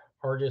curve,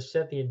 or just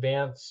set the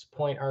advance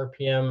point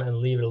RPM and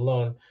leave it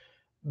alone?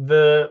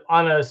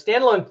 On a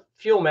standalone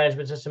fuel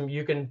management system,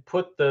 you can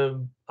put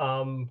the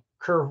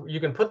curve, you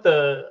can put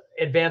the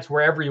advance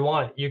wherever you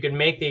want. You can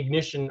make the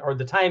ignition or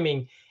the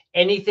timing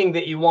anything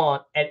that you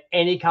want at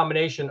any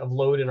combination of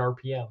load and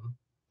RPM.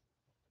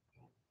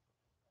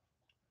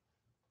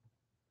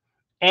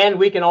 And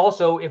we can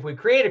also, if we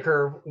create a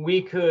curve,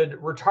 we could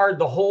retard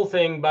the whole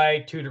thing by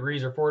 2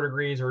 degrees or 4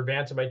 degrees, or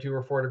advance it by 2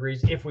 or 4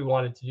 degrees if we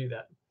wanted to do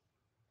that.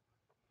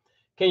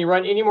 Can you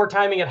run any more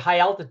timing at high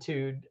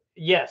altitude?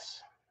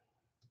 Yes.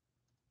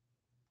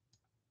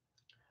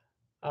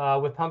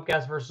 With pump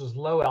gas versus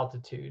low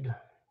altitude.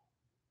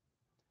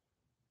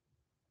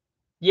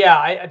 Yeah,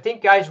 I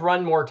think guys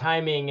run more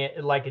timing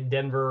like at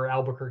Denver or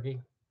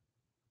Albuquerque.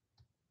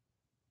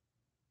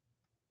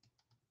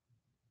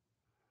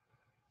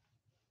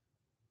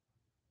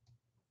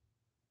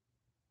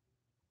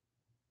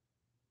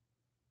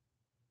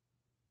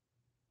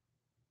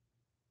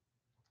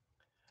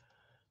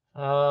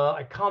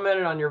 I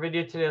commented on your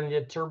video today on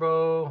the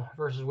turbo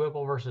versus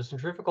Whipple versus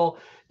centrifugal.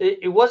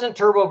 It wasn't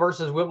turbo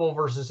versus Whipple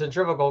versus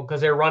centrifugal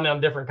because they run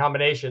on different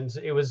combinations.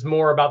 It was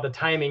more about the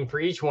timing for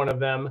each one of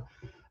them.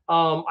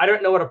 I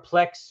don't know what a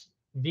Plex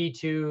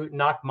V2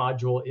 knock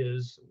module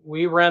is.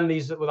 We ran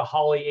these with a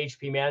Holley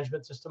HP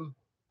management system.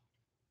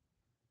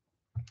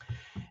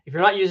 If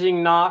you're not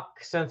using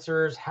knock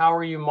sensors, how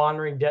are you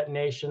monitoring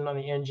detonation on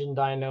the engine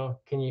dyno?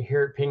 Can you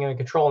hear it ping and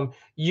control them?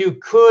 You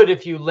could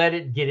if you let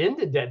it get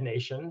into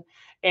detonation.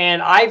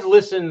 And I've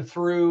listened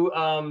through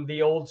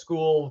the old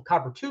school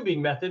copper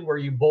tubing method where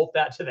you bolt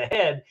that to the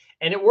head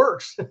and it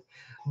works.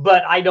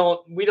 But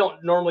we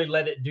don't normally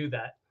let it do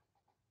that.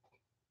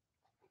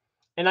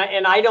 And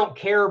I don't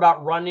care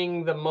about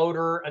running the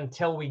motor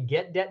until we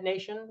get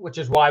detonation, which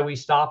is why we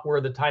stop where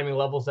the timing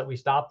levels that we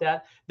stopped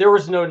at. There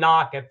was no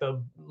knock at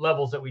the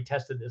levels that we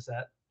tested this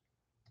at.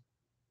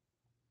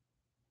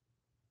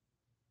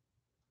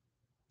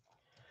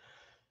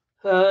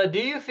 Do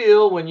you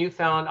feel when you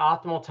found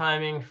optimal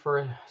timing for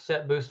a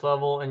set boost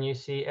level and you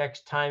see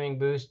X timing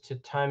boost to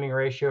timing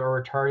ratio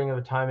or retarding of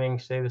the timing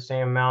stay the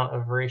same amount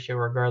of ratio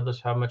regardless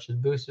how much the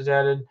boost is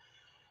added?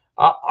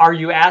 Are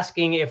you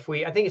asking if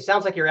we, I think it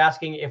sounds like you're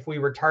asking if we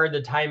retard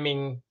the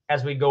timing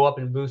as we go up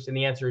in boost, and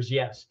the answer is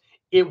yes.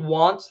 It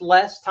wants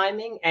less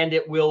timing and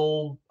it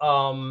will,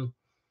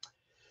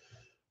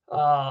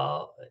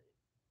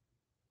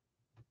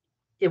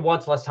 it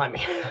wants less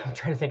timing. I'm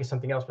trying to think of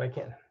something else, but I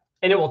can't.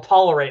 And it will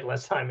tolerate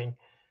less timing.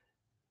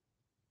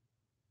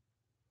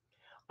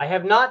 I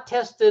have not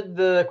tested,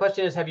 the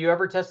question is, have you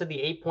ever tested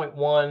the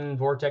 8.1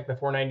 Vortec, the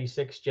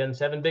 496 Gen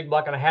 7 big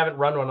block? And I haven't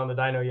run one on the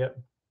dyno yet.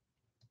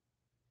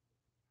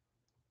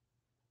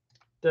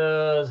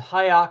 Does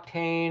high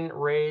octane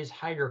raise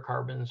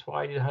hydrocarbons?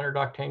 Why did 100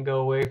 octane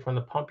go away from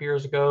the pump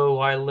years ago?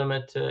 Why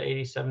limit to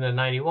 87 to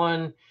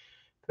 91?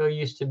 Fuel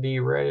used to be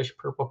reddish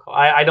purple color.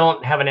 I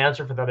don't have an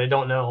answer for that. I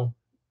don't know.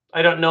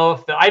 I don't know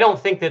if I don't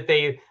think that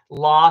they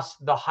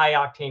lost the high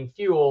octane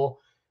fuel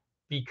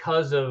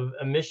because of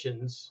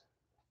emissions.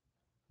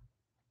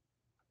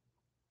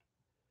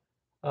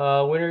 When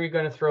are you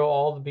going to throw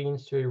all the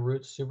beans to a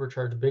Roots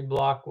supercharged big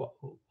block? Well,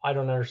 I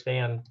don't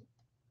understand.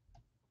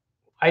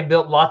 I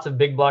built lots of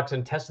big blocks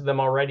and tested them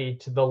already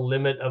to the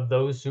limit of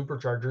those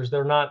superchargers.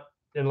 They're not,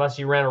 unless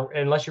you run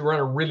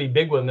a really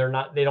big one,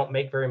 they don't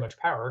make very much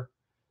power.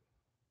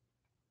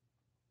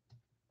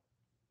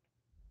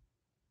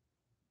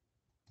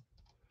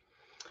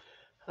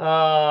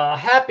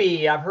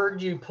 Happy, I've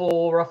heard you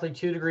pull roughly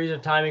 2 degrees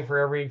of timing for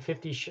every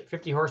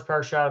 50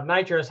 horsepower shot of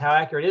nitrous. How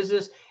accurate is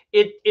this?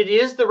 It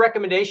is the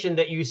recommendation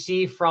that you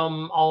see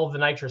from all of the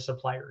nitrous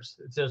suppliers.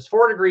 It says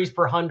 4 degrees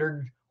per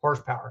 100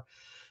 horsepower.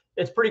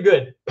 It's pretty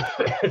good.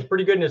 It's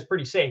pretty good and it's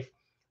pretty safe.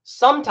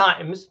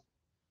 Sometimes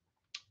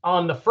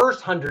on the first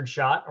 100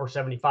 shot or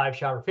 75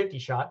 shot or 50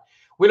 shot,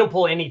 we don't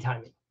pull any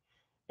timing.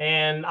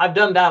 And I've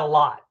done that a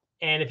lot.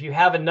 And if you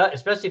have enough,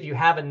 especially if you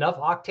have enough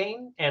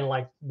octane and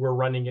like we're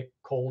running it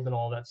cold and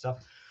all that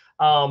stuff,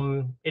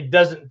 it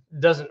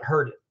doesn't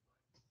hurt it.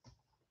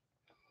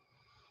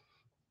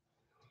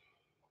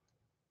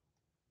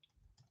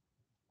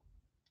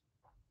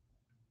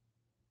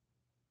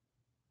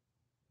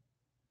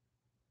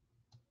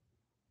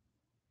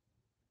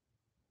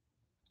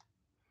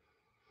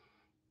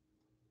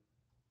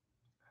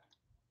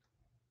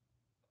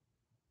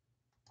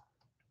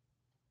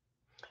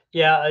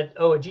 Yeah.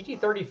 A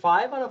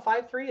GT35 on a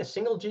 5.3, a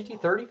single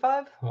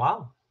GT35.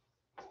 Wow.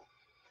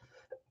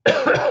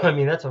 I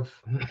mean, that's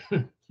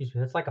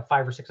that's like a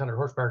 500 or 600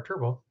 horsepower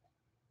turbo.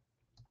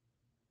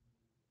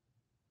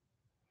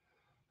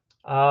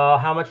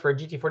 How much for a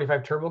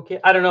GT45 turbo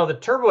kit? I don't know. The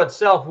turbo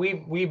itself,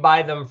 we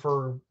buy them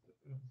for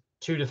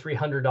 $200 to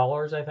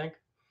 $300, I think.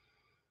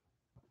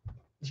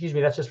 Excuse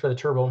me, that's just for the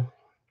turbo.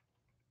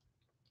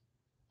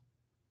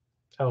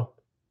 Oh.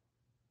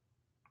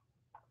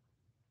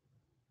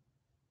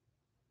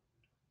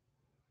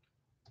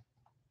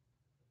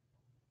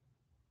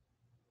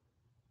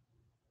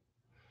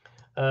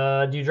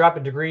 Do you drop a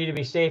degree to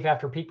be safe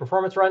after peak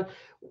performance run?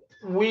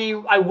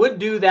 I would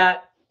do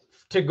that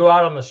to go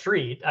out on the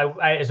street. As a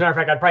matter of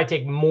fact, I'd probably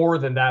take more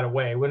than that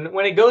away.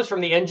 When it goes from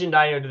the engine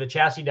dyno to the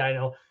chassis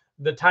dyno,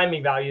 the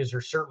timing values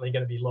are certainly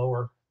going to be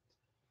lower.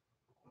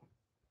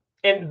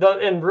 And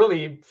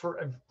really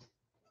for,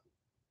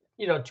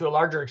 you know, to a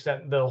larger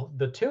extent,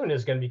 the tune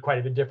is going to be quite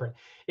a bit different.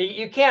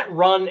 You can't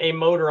run a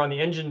motor on the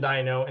engine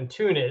dyno and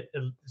tune it,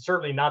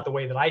 certainly not the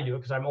way that I do it,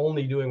 because I'm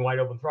only doing wide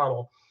open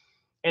throttle,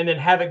 and then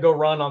have it go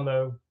run on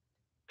the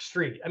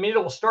street. I mean,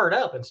 it will start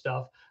up and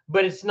stuff,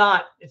 but it's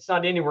not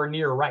anywhere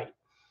near right.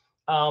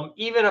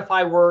 Even if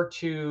I were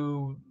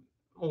to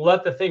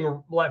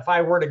if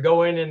I were to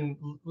go in and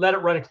let it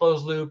run a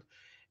closed loop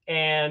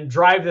and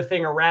drive the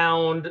thing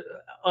around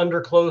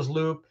under closed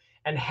loop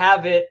and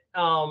have it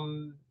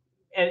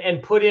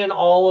and put in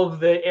all of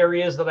the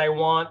areas that I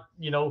want,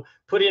 you know,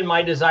 put in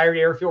my desired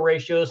air fuel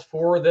ratios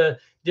for the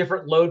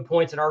different load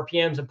points and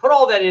RPMs and put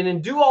all that in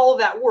and do all of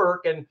that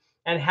work and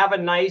have a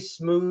nice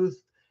smooth,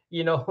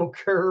 you know,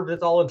 curve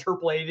that's all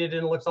interpolated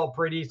and looks all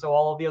pretty. So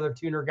all of the other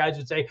tuner guys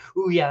would say,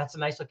 "Ooh, yeah, that's a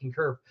nice looking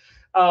curve."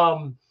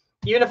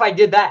 Even if I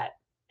did that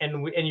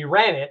and you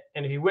ran it,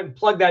 and if you wouldn't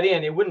plug that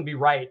in, it wouldn't be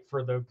right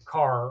for the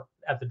car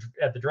at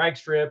the drag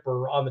strip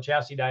or on the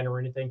chassis dyno or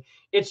anything.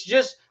 It's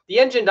just the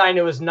engine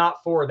dyno is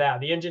not for that.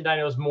 The engine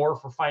dyno is more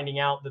for finding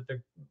out that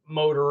the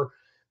motor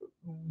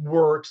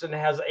works and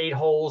has 8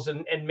 holes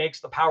and makes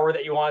the power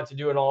that you want it to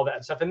do and all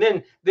that stuff. And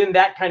then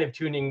that kind of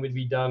tuning would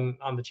be done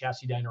on the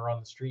chassis dyno on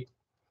the street.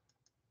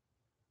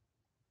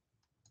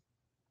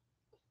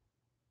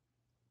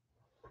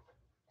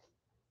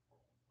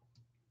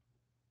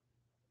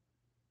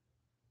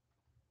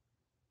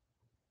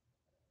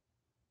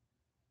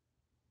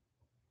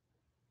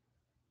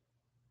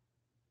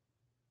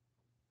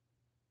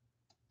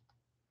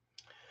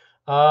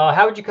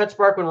 How would you cut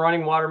spark when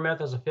running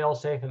WaterMeth as a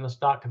failsafe in the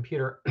stock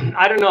computer?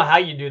 I don't know how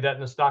you do that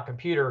in the stock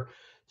computer.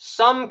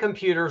 Some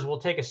computers will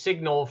take a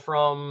signal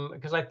from,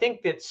 because I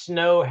think that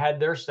Snow had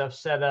their stuff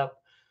set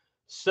up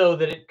so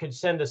that it could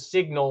send a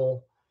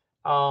signal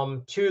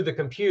to the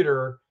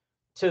computer,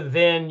 to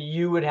then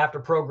you would have to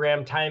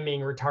program timing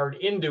retard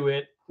into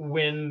it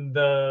when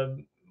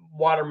the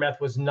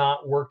WaterMeth was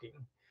not working.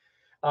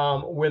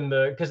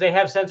 Because they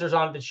have sensors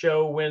on it that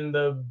show when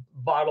the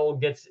bottle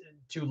gets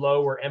too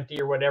low or empty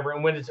or whatever,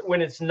 and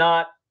when it's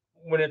not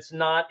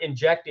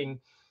injecting,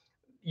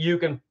 you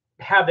can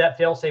have that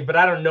fail safe. But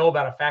I don't know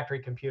about a factory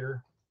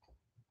computer.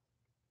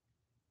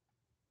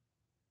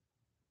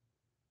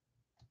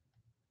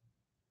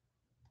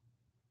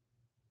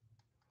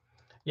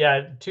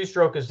 Yeah,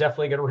 2-stroke is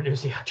definitely going to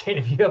reduce the octane.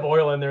 If you have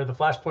oil in there, the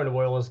flash point of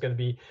oil is going to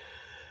be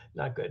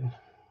not good.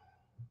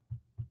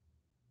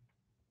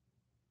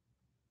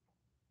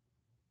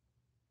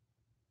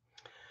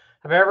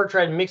 Have I ever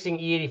tried mixing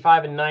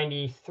E85 and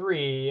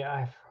 93?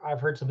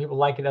 I've heard some people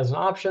like it as an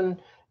option.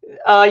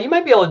 You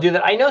might be able to do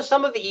that. I know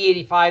some of the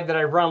E85 that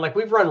I've run, like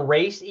we've run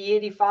race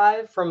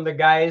E85 from the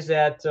guys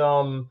at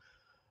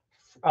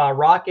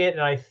Rocket,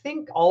 and I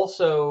think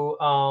also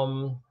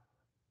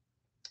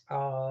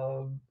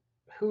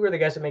who are the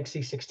guys that make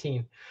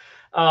C16?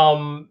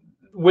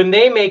 When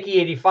they make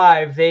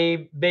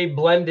E85, they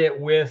blend it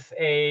with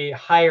a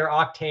higher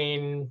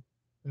octane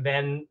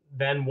than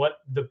what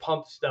the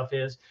pump stuff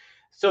is.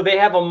 So they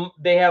have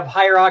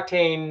higher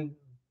octane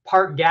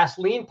part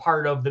gasoline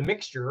part of the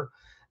mixture.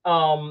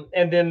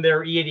 And then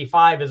their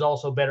E85 is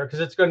also better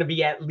because it's going to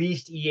be at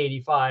least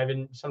E85,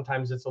 and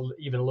sometimes it's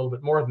even a little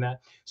bit more than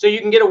that. So you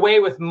can get away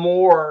with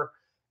more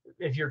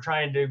if you're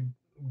trying to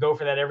go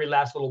for that every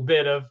last little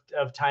bit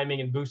of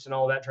timing and boost and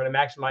all that, trying to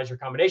maximize your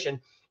combination.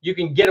 You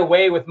can get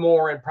away with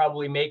more and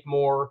probably make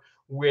more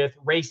with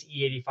race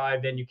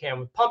E85 than you can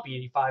with pump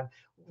E85.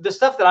 The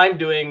stuff that I'm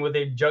doing with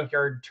a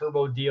junkyard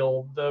turbo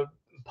deal, the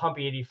pump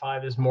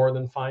E85 is more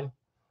than fine.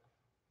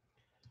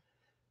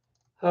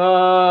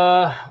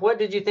 What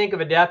did you think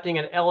of adapting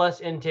an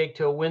LS intake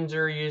to a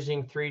Windsor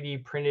using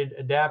 3D printed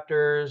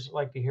adapters? I'd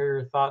like to hear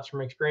your thoughts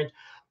from experience.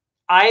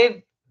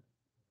 I'd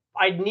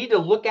need to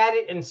look at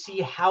it and see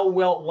how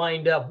well it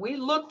lined up. We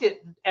looked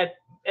at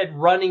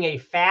running a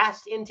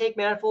fast intake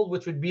manifold,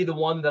 which would be the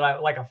one that I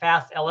like, a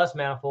fast LS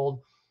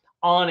manifold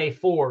on a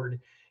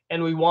Ford,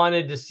 and we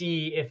wanted to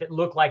see if it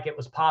looked like it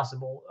was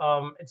possible.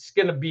 It's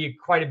going to be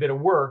quite a bit of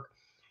work,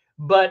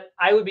 but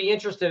I would be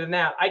interested in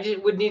that. I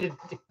just would need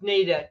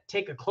to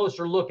take a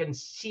closer look and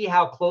see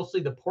how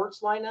closely the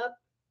ports line up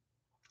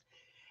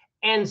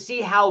and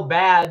see how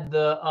bad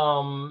the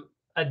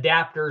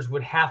adapters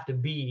would have to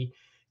be.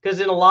 Because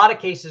in a lot of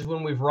cases,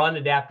 when we've run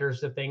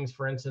adapters to things,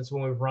 for instance,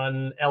 when we've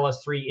run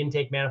LS3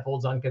 intake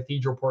manifolds on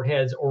cathedral port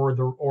heads, or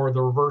the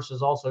reverse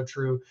is also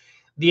true,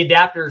 the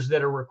adapters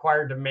that are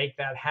required to make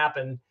that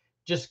happen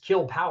just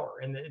kill power,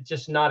 and it's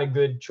just not a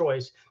good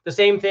choice. The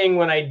same thing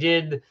when I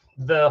did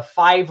the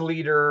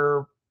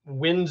 5-liter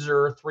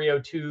Windsor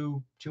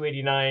 302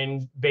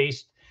 289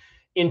 based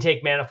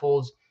intake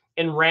manifolds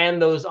and ran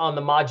those on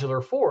the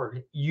modular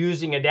Ford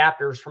using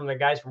adapters from the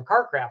guys from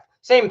CarCraft.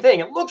 Same thing.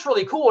 It looks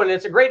really cool, and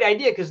it's a great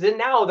idea because then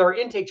now their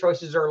intake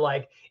choices are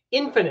like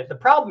infinite. The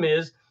problem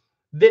is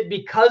that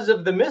because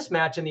of the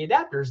mismatch in the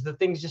adapters, the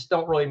things just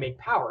don't really make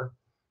power.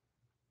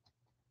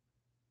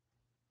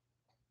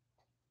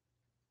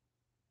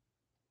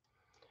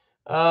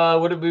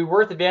 Would it be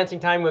worth advancing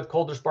time with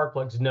colder spark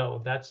plugs?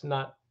 No, that's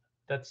not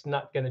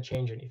going to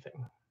change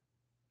anything.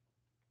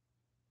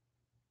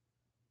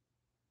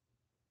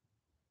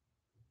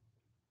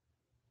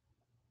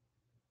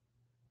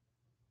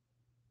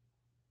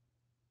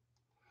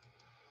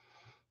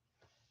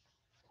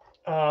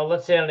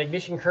 Let's say on an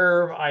ignition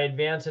curve, I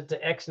advance it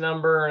to X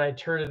number and I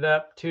turn it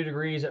up 2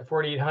 degrees at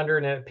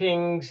 4,800 and it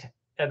pings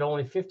at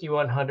only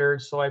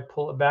 5,100. So I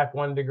pull it back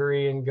 1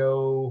 degree and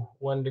go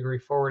 1 degree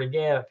forward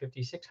again at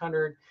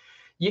 5,600.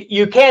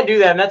 You can't do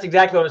that. And that's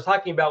exactly what I was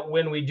talking about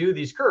when we do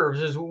these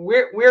curves. Is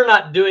we're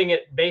not doing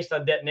it based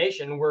on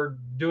detonation. We're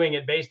doing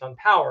it based on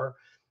power.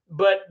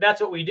 But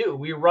that's what we do.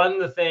 We run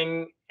the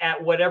thing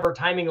at whatever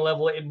timing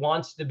level it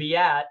wants to be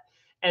at.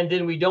 And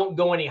then we don't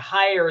go any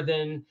higher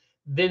than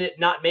it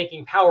not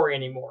making power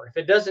anymore.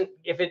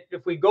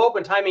 If we go up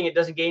in timing, it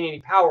doesn't gain any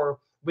power,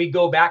 we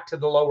go back to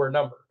the lower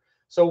number.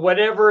 So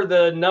whatever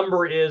the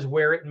number is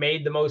where it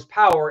made the most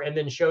power and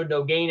then showed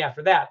no gain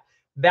after that,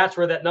 that's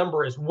where that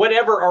number is.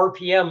 Whatever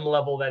RPM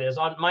level that is.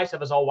 On my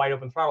stuff is all wide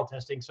open throttle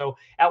testing. So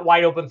at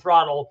wide open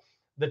throttle,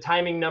 the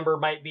timing number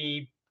might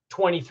be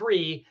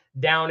 23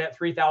 down at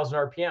 3,000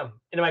 RPM,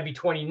 and it might be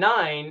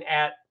 29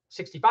 at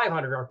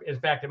 6,500 RPM. In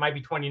fact, it might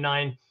be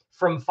 29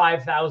 from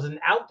 5,000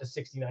 out to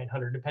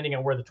 6,900, depending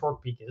on where the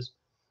torque peak is.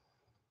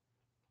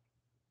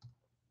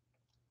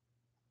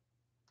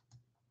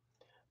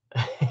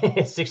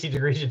 It's 60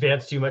 degrees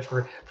advanced too much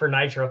for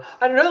nitro.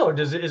 I don't know.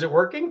 Is it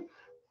working?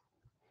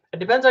 It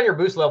depends on your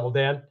boost level,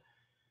 Dan.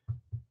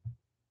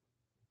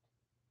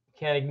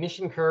 Can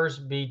ignition curves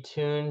be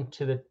tuned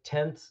to the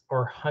 10th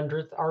or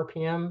 100th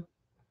RPM?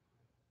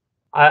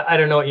 I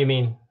don't know what you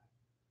mean.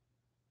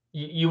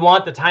 You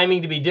want the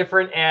timing to be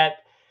different at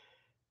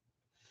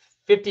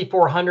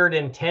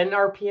 5,410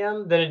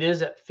 RPM than it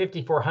is at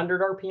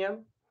 5,400 RPM?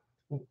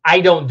 I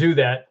don't do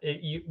that.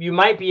 You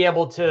might be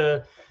able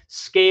to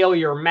scale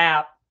your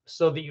map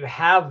so that you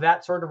have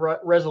that sort of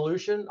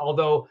resolution,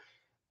 although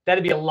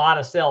that'd be a lot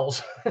of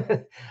cells.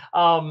 And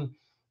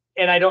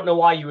I don't know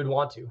why you would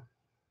want to.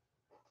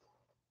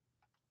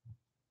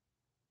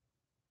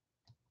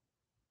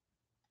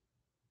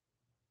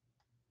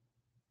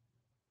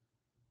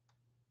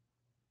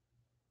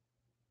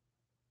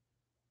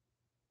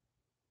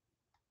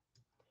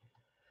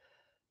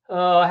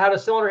 How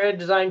does cylinder head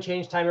design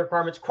change time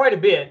requirements? Quite a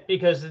bit,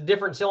 because the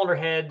different cylinder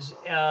heads,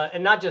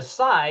 and not just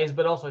size,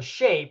 but also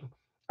shape,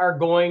 are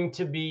going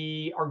to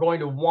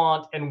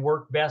want and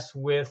work best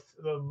with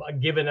a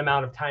given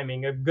amount of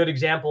timing. A good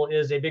example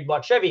is a big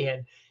block Chevy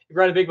head. If you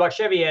run a big block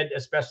Chevy head,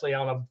 especially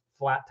on a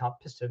flat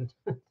top piston,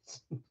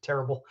 it's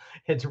terrible.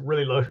 It's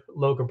really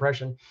low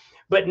compression,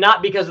 but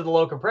not because of the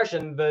low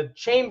compression. The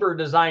chamber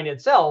design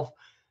itself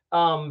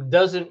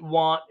doesn't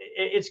want,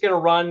 it's going to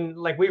run,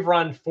 like we've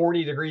run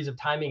 40 degrees of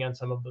timing on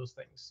some of those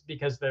things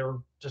because they're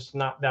just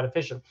not that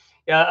efficient.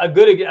 A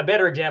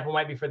better example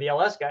might be for the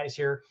LS guys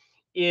here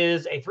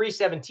is a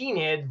 317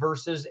 head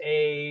versus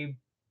a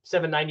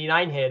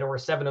 799 head or a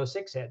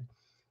 706 head.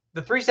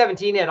 The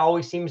 317 head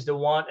always seems to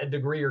want a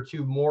degree or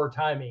two more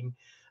timing.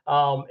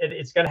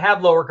 It's going to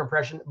have lower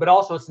compression, but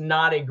also it's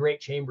not a great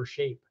chamber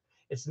shape.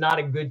 It's not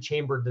a good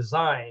chamber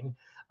design.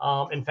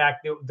 In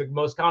fact, the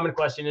most common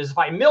question is, if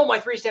I mill my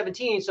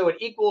 317 so it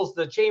equals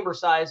the chamber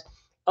size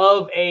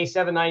of a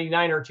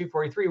 799 or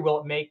 243,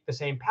 will it make the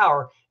same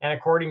power? And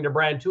according to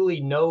Brad Tooley,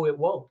 no, it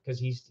won't, because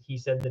he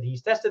said that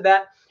he's tested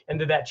that and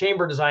did that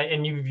chamber design.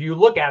 And if you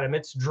look at him,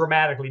 it's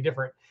dramatically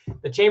different.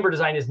 The chamber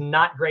design is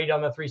not great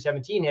on the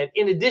 317 head.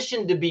 In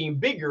addition to being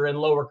bigger and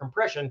lower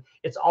compression,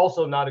 it's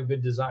also not a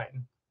good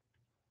design.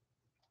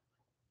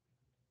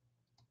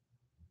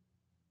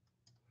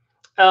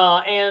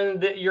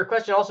 And your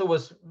question also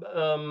was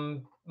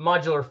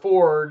modular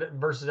Ford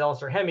versus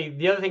Ellis or Hemi.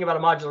 The other thing about a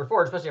modular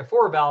Ford, especially a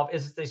 4-valve,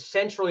 is it's a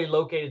centrally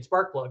located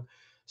spark plug.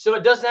 So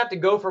it doesn't have to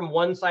go from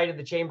one side of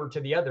the chamber to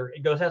the other.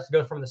 It has to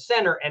go from the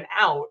center and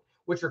out,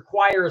 which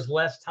requires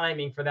less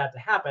timing for that to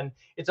happen.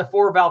 It's a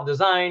 4-valve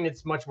design.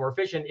 It's much more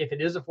efficient. If it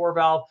is a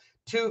 4-valve,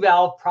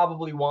 2-valve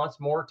probably wants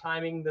more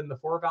timing than the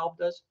 4-valve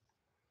does.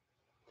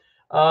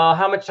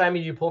 How much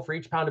timing do you pull for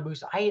each pound of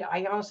boost?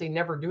 I honestly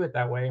never do it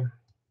that way.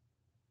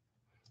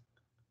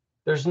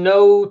 There's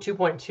no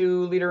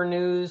 2.2 liter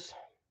news.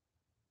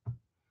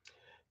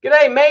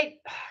 G'day, mate.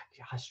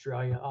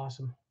 Australia,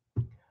 awesome.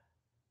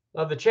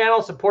 Love the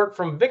channel. Support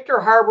from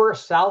Victor Harbor,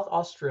 South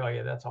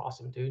Australia. That's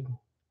awesome, dude.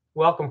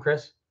 Welcome,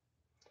 Chris.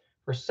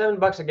 For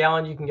 $7 a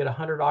gallon, you can get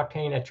 100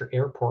 octane at your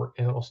airport,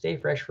 and it will stay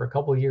fresh for a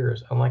couple of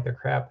years, unlike the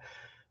crap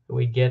that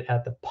we get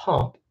at the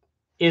pump.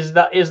 Is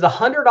the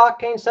 100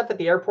 octane stuff at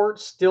the airport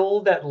still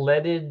that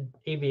leaded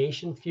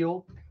aviation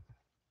fuel?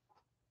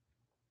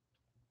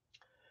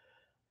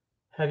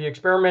 Have you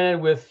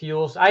experimented with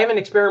fuels? I haven't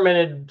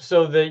experimented,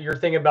 so that you're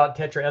thinking about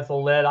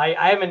tetraethyl lead.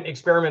 I haven't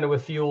experimented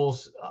with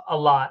fuels a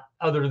lot,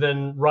 other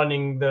than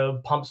running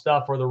the pump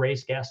stuff or the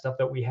race gas stuff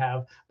that we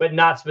have, but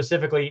not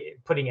specifically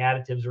putting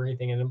additives or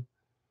anything in them.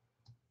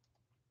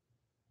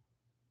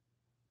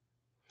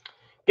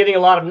 Getting a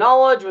lot of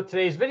knowledge with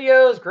today's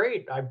videos.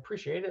 Great. I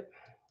appreciate it.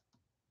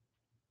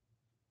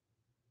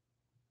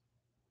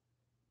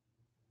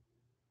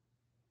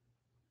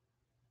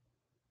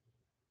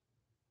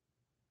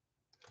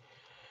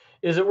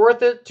 Is it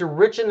worth it to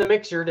richen the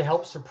mixer to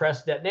help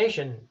suppress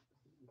detonation?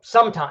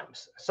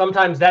 Sometimes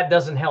that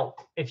doesn't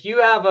help. If you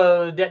have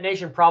a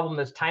detonation problem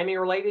that's timing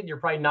related, you're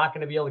probably not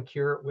going to be able to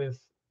cure it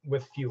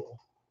with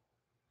fuel.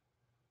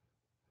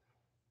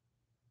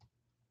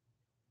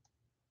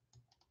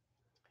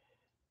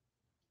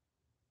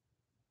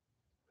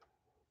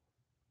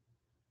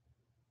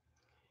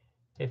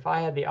 If I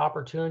had the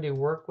opportunity to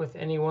work with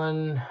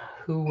anyone,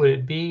 who would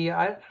it be?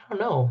 I don't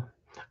know.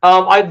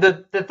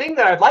 The thing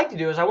that I'd like to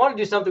do is I want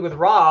to do something with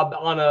Rob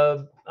on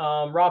a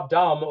Rob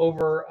Dahm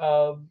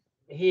over.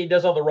 He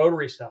does all the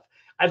rotary stuff.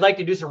 I'd like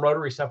to do some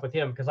rotary stuff with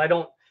him, because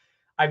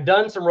I've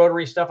done some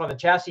rotary stuff on the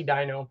chassis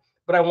dyno,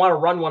 but I want to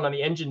run one on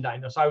the engine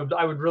dyno. So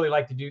I would really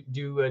like to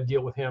do a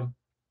deal with him.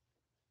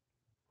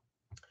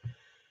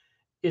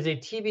 Is a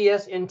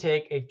TBS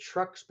intake a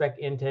truck spec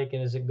intake,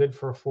 and is it good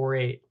for a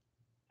 4.8?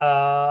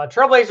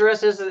 Trailblazer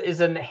S is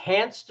an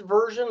enhanced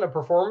version, a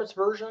performance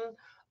version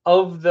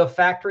of the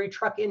factory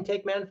truck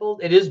intake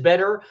manifold. It is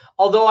better,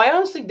 although I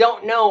honestly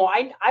don't know.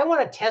 I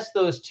want to test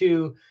those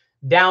two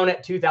down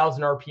at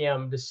 2000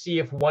 RPM to see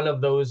if one of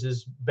those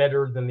is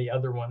better than the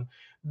other one.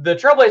 The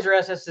Trailblazer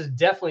SS is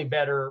definitely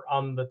better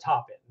on the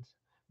top end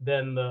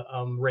than the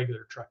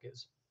regular truck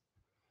is.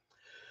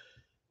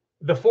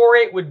 The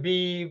 4.8 would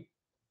be,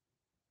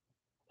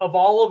 of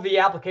all of the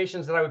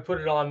applications that I would put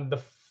it on, the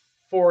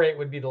 4.8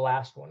 would be the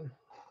last one,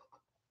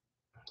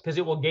 because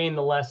it will gain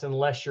the less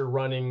unless you're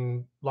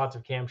running lots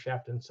of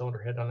camshaft and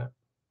cylinder head on it.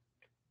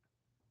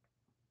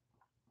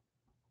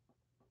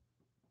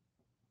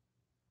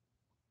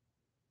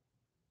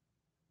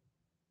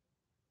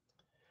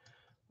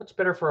 What's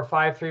better for a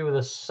 5.3 with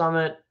a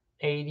Summit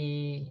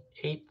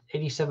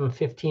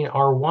 8715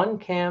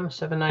 R1 cam,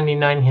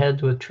 799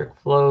 heads with trick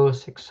flow,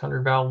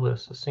 600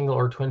 valveless, a single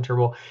or twin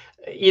turbo?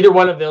 Either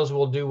one of those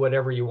will do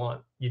whatever you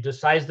want. You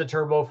just size the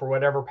turbo for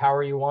whatever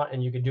power you want,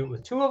 and you could do it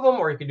with two of them,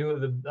 or you could do it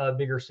with a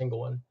bigger single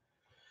one.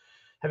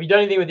 Have you done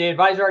anything with the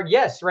Advisor?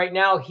 Yes, right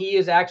now he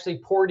is actually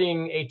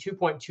porting a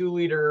 2.2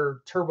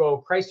 liter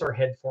turbo Chrysler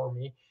head for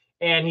me.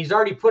 And he's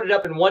already put it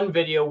up in one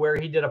video where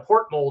he did a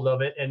port mold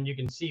of it, and you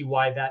can see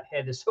why that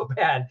head is so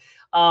bad.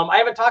 I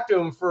haven't talked to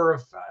him for,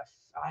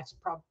 it's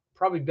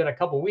probably been a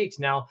couple weeks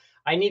now.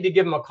 I need to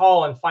give him a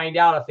call and find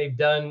out if they've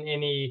done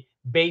any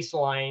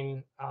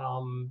baseline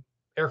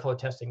airflow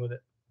testing with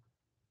it.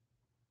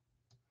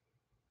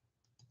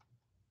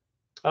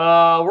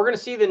 We're going to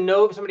see the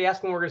Nova. Somebody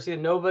asked when we're going to see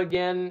the Nova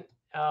again.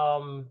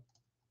 I'm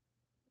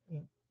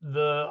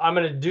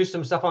going to do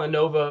some stuff on the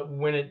Nova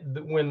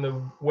when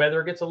the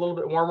weather gets a little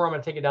bit warmer. I'm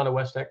going to take it down to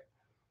Westech.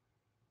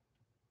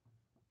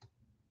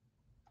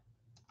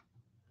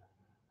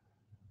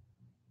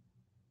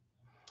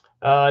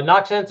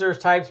 Knock sensors,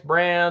 types,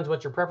 brands.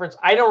 What's your preference?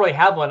 I don't really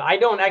have one. I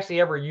don't actually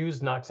ever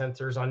use knock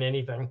sensors on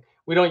anything.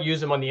 We don't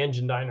use them on the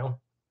engine dyno.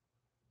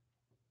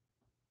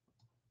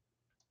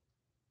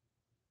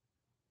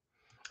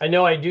 I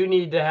know I do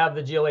need to have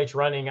the GLH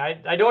running.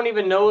 I don't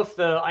even know if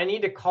I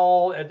need to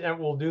call, and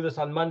we'll do this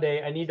on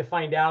Monday. I need to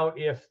find out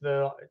if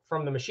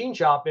from the machine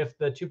shop, if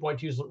the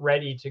 2.2 is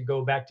ready to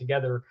go back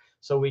together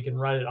so we can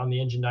run it on the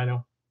engine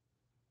dyno.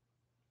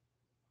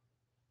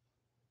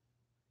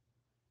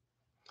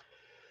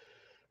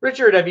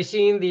 Richard, have you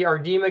seen the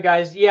Ardema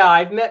guys? Yeah,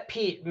 I've met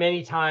Pete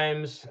many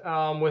times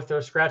with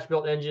their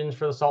scratch-built engines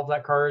for the salt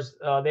flat cars.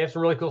 They have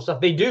some really cool stuff.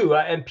 They do.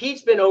 And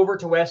Pete's been over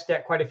to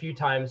Westech quite a few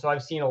times, so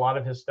I've seen a lot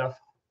of his stuff.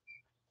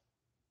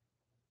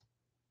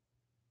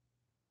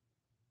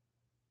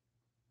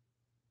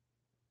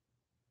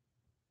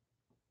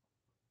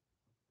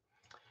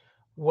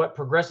 What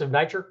progressive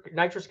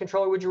nitrous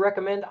controller would you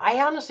recommend?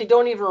 I honestly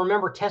don't even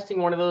remember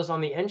testing one of those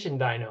on the engine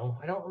dyno.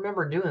 I don't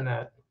remember doing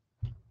that.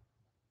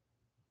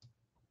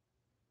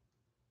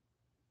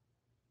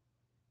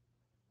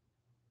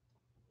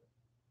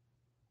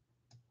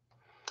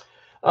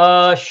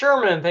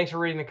 Sherman, thanks for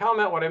reading the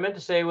comment. What I meant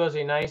to say was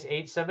a nice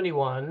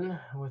 871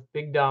 with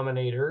big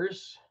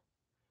dominators,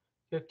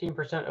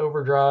 15%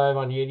 overdrive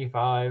on the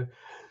 85.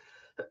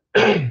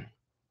 I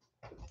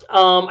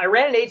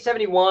ran an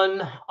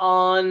 871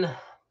 on,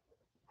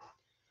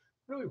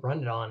 what do we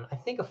run it on? I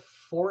think a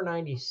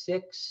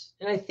 496,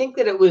 and I think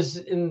that it was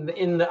in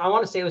the I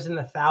want to say it was in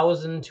the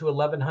 1,000 to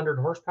 1,100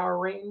 horsepower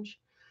range.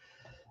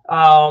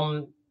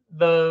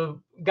 The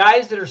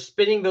guys that are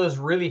spinning those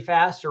really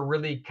fast are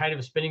really kind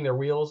of spinning their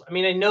wheels. I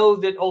mean, I know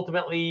that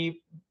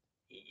ultimately,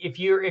 if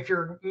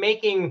you're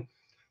making,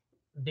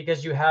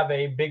 because you have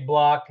a big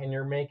block and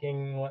you're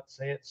making, let's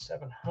say it's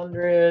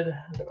 700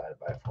 divided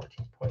by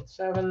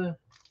 14.7.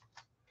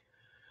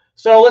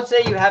 So let's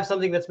say you have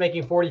something that's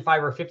making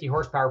 45 or 50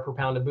 horsepower per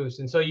pound of boost.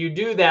 And so you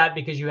do that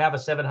because you have a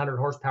 700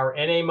 horsepower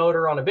NA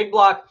motor on a big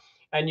block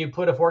and you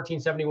put a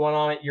 1471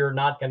 on it. You're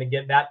not going to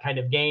get that kind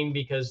of gain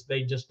because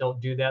they just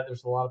don't do that.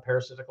 There's a lot of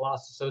parasitic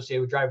loss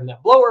associated with driving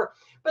that blower.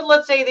 But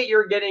let's say that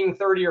you're getting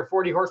 30 or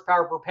 40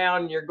 horsepower per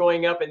pound and you're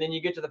going up, and then you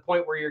get to the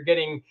point where you're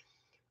getting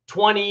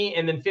 20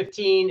 and then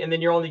 15, and then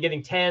you're only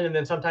getting 10. And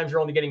then sometimes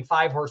you're only getting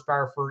 5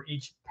 horsepower for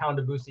each pound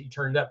of boost that you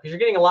turned up because you're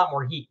getting a lot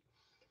more heat.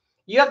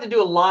 You have to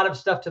do a lot of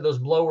stuff to those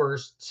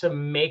blowers to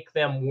make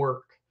them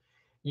work.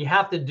 They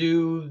have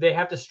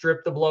to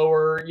strip the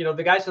blower. You know,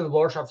 the guys in the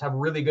blower shops have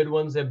really good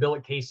ones. They have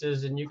billet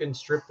cases, and you can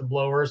strip the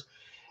blowers.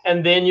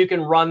 And then you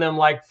can run them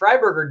like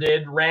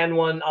Freiberger ran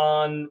one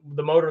on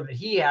the motor that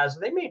he has.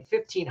 They made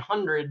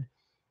 1,500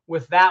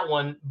 with that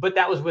one, but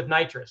that was with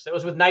nitrous. That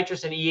was with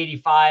nitrous and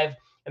E85.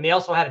 And they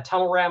also had a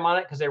tunnel ram on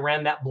it because they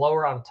ran that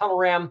blower on a tunnel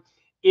ram.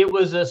 It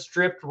was a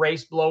stripped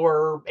race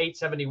blower,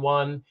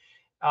 871.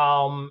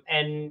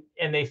 And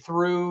they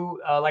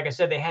threw, like I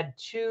said, they had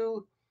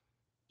 2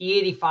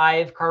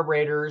 E85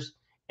 carburetors,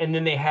 and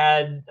then they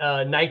had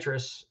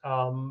nitrous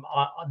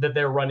that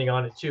they're running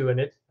on it too, and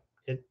it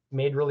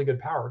made really good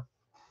power.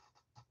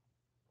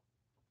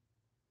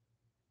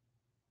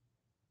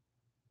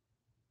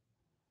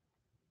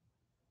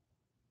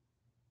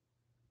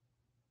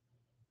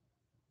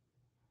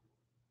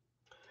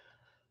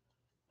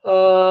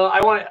 I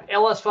want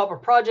LS swap a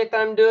project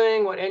that I'm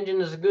doing. What engine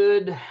is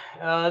good?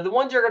 The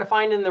ones you're going to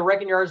find in the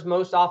wrecking yards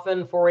most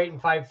often, 4.8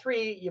 and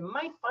 5.3. You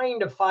might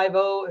find a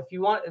 5.0 if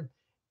you want.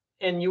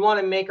 and you want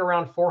to make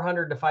around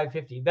 400 to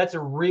 550. That's a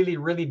really,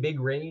 really big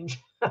range.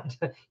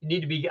 You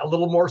need to be a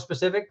little more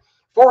specific.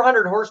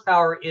 400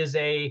 horsepower is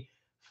a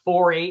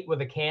 4.8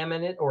 with a cam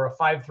in it, or a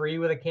 5.3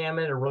 with a cam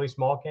in it, a really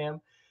small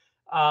cam.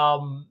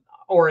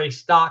 Or a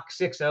stock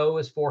 6.0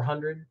 is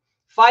 400.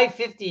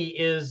 550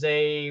 is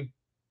a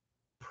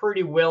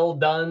pretty well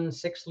done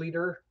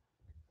 6-liter.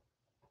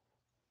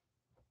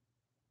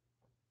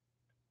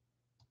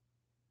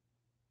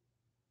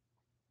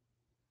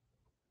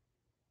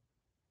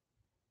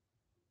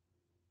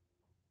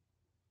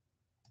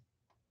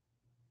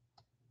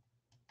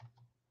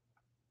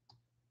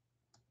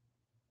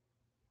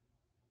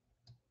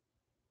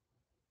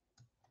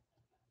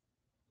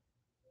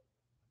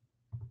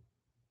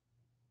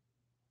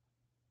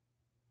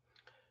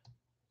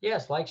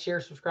 Yes, like,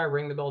 share, subscribe,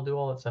 ring the bell, do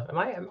all that stuff.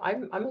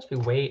 I must be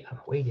I'm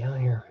way down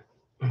here.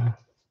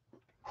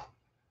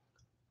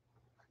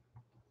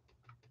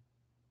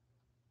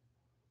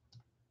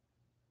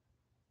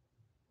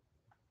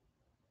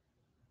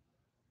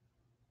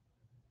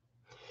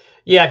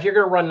 Yeah, if you're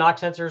going to run knock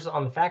sensors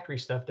on the factory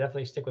stuff,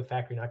 definitely stick with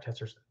factory knock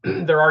sensors.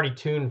 They're already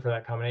tuned for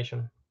that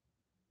combination.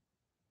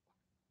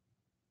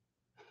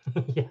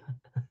 Yeah.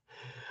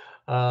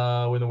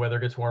 When the weather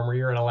gets warmer,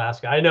 you're in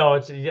Alaska. I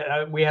know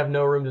we have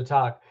no room to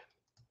talk.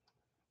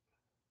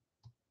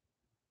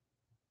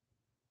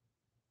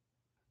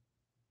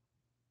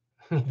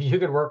 If you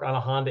could work on a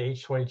Honda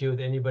H22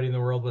 with anybody in the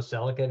world with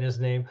Celica in his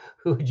name,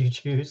 who would you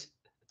choose?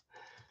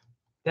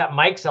 That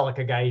Mike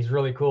Celica guy, he's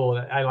really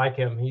cool. I like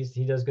him.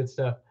 He does good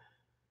stuff.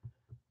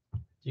 Do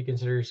you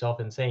consider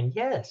yourself insane?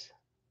 Yes.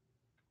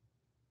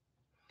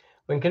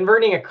 When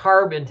converting a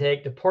carb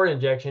intake to port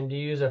injection, do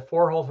you use a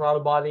 4-hole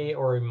throttle body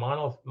or a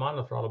mono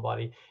throttle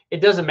body?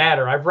 It doesn't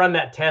matter. I've run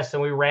that test,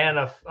 and we ran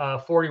a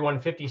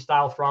 4150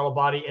 style throttle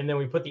body, and then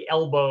we put the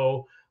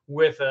elbow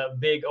with a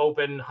big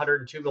open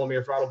 102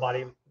 millimeter throttle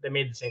body. They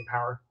made the same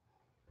power.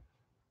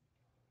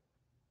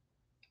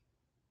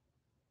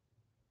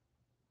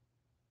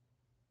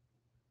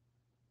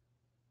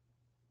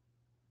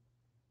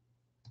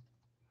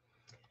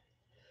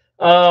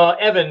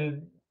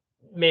 Evan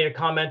made a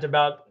comment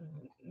about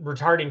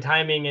retarding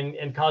timing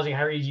and causing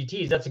higher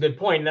EGTs. That's a good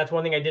point. And that's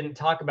one thing I didn't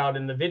talk about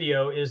in the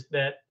video, is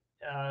that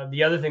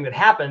the other thing that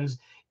happens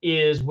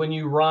is when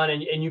you run,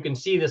 and you can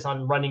see this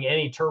on running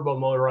any turbo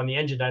motor on the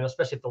engine dyno,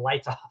 especially if the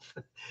light's off,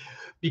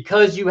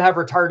 because you have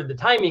retarded the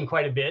timing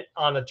quite a bit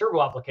on a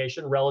turbo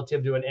application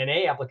relative to an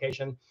NA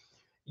application,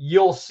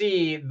 you'll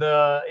see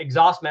the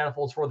exhaust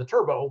manifolds for the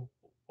turbo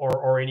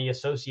or any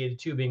associated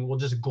tubing will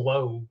just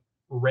glow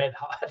red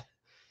hot.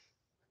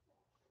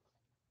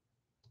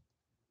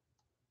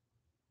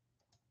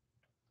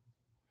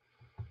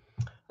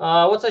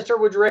 What size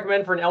turbo would you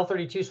recommend for an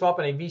L32 swap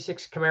and a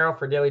V6 Camaro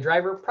for daily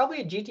driver?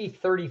 Probably a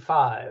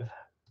GT35.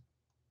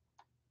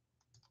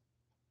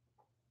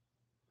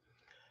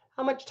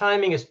 How much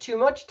timing is too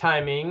much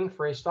timing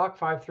for a stock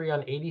 5.3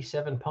 on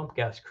 87 pump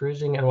gas,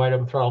 cruising and wide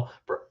open throttle?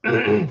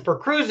 For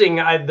cruising,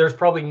 there's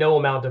probably no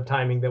amount of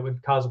timing that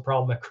would cause a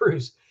problem at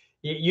cruise.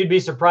 You'd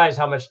be surprised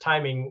how much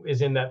timing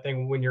is in that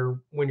thing when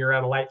you're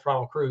at a light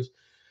throttle cruise.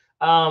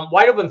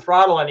 Wide open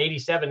throttle on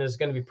 87 is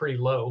going to be pretty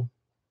low.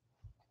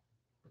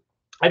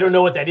 I don't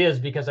know what that is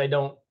because I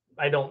don't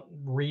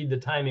read the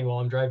timing while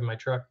I'm driving my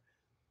truck.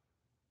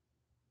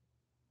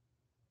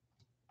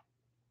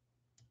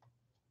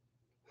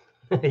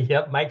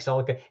 Yep, Mike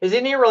Celica. Is it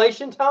any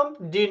relation, Tom?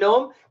 Do you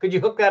know him? Could you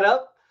hook that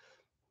up?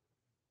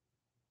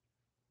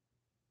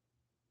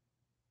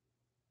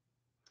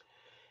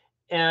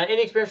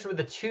 Any experience with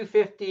the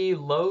 250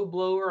 low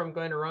blower? I'm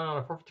going to run on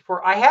a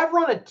 454. I have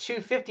run a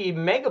 250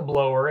 mega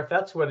blower, if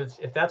that's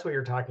what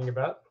you're talking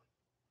about.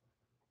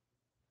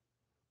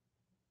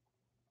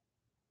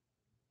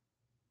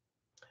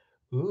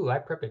 Ooh, I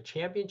prepped a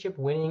championship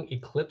winning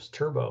Eclipse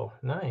turbo.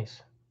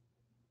 Nice.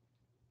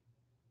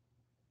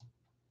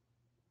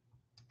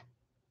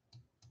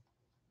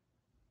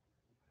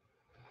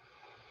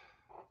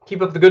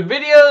 Keep up the good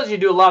videos. You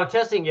do a lot of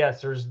testing.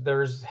 Yes,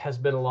 there's has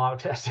been a lot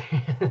of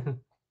testing.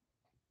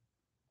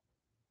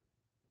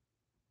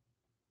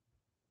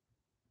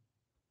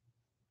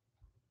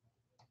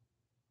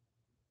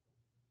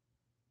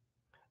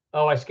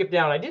 Oh, I skipped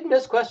down. I did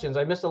miss questions.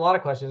 I missed a lot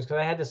of questions because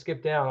I had to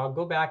skip down. I'll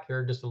go back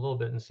here just a little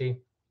bit and see.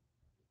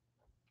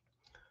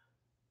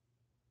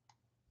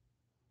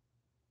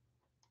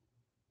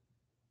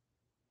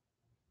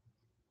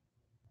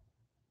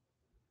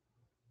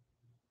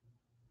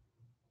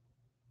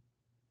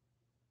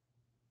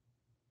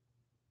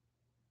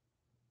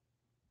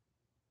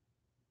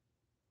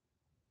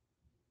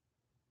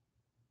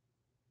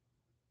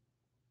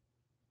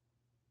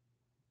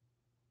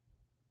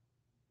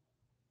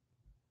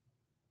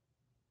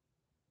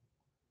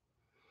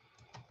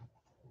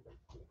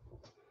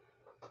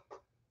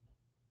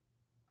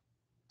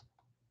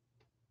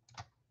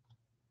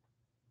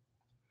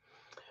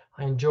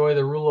 I enjoy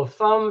the rule of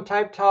thumb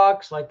type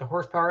talks like the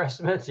horsepower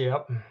estimates.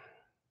 Yep.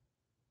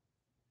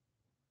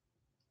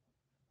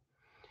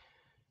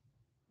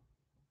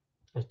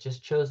 I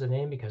just chose the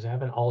name because I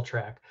have an all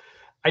track.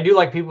 I do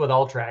like people with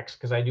all tracks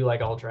because I do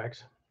like all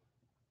tracks.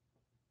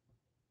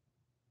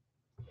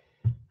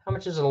 How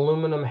much is an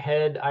aluminum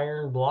head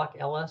iron block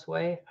LS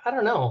weigh? I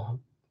don't know.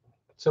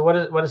 So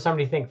what does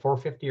somebody think?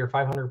 450 or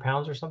 500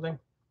 pounds or something?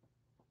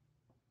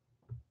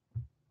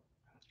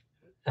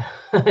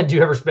 Do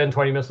you ever spend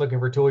 20 minutes looking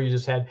for a tool you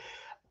just had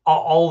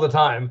all the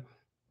time?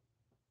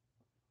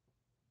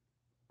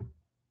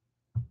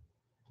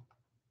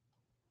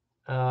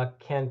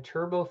 Can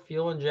turbo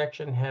fuel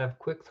injection have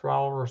quick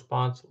throttle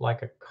response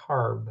like a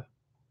carb?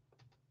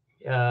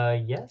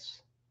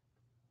 Yes.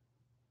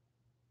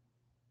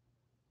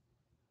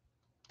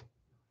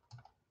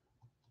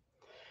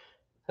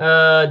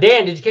 Dan,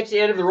 did you catch the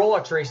end of the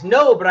Rolex race?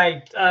 No, but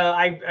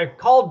I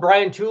called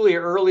Brian Tooley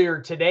earlier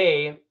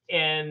today,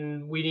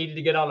 and we needed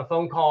to get on a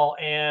phone call,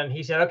 and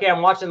he said, "Okay,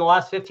 I'm watching the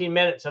last 15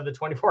 minutes of the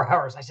 24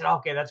 hours." I said,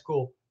 "Okay, that's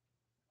cool,"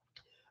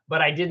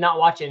 but I did not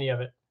watch any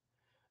of it.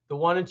 The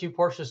 1 and 2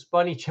 Porsches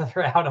spun each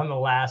other out on the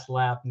last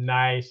lap.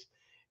 Nice,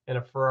 and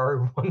a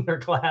Ferrari won their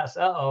class.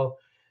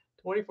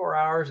 24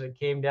 hours. It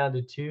came down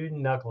to 2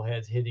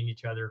 knuckleheads hitting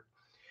each other.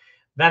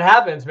 That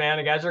happens, man.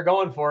 The guys are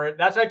going for it.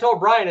 That's what I told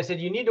Brian. I said,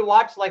 you need to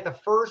watch like the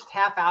first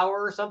half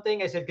hour or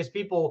something. I said, because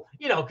people,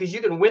 because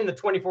you can win the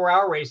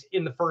 24-hour race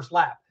in the first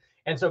lap.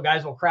 And so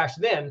guys will crash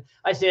then.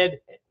 I said,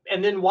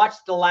 and then watch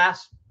the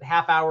last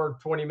half hour,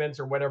 20 minutes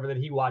or whatever that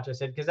he watched. I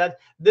said, because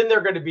then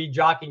they're going to be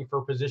jockeying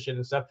for position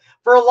and stuff.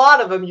 For a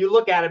lot of them, you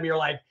look at them, you're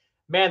like,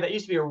 man, that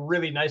used to be a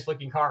really nice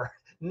looking car.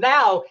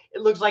 Now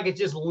it looks like it's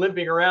just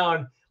limping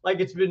around like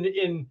it's been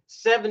in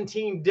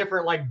 17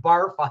 different like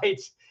bar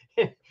fights.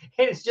 And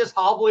it's just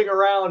hobbling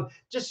around.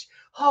 Just,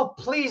 oh,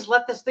 please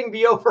let this thing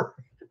be over.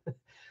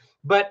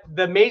 But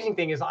the amazing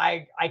thing is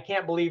I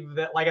can't believe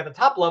that, like, at the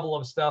top level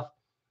of stuff,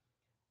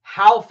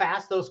 how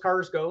fast those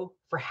cars go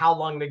for how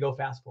long they go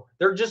fast for.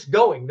 They're just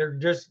going.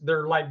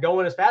 They're like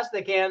going as fast as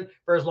they can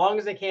for as long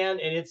as they can.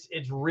 And it's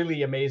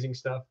really amazing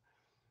stuff.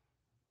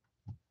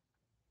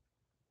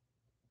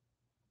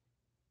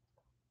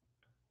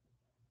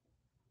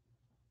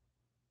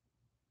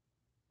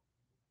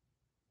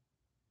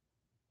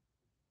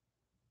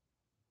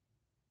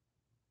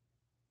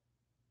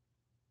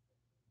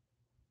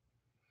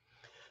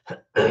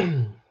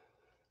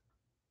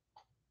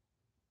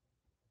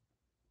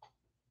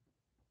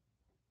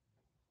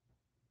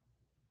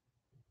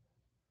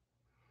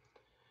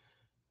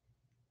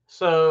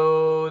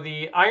 So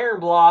the iron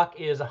block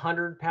is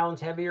 100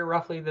 pounds heavier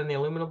roughly than the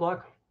aluminum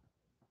block.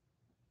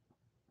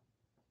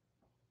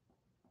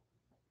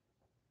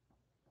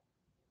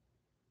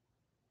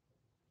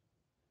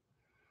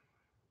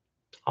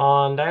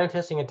 On dyno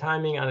testing and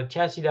timing on a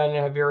chassis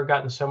dyno, have you ever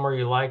gotten somewhere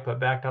you like but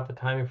backed off the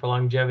timing for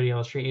longevity on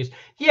the street use?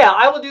 Yeah,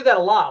 I will do that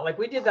a lot. Like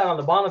we did that on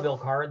the Bonneville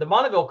car. The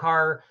Bonneville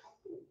car,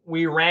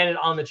 we ran it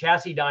on the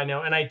chassis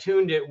dyno, and I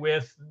tuned it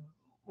with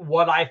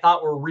what I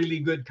thought were really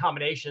good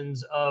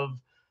combinations of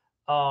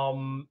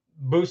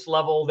boost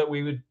level that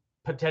we would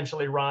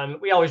potentially run.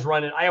 We always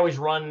run it. I always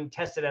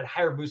test it at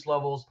higher boost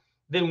levels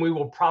than we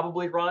will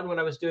probably run when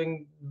I was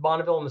doing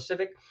Bonneville and the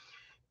Civic.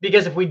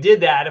 Because if we did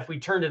that, if we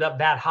turned it up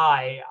that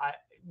high,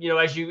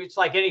 it's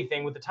like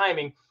anything with the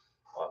timing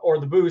or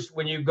the boost,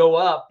 when you go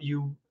up,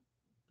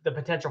 the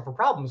potential for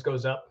problems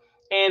goes up.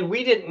 And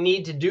we didn't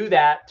need to do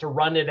that to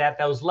run it at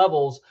those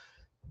levels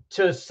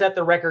to set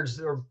the records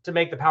or to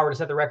make the power to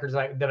set the records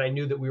that I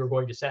knew that we were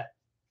going to set.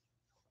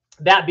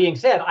 That being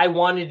said, I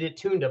wanted it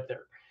tuned up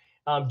there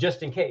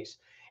just in case.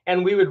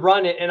 And we would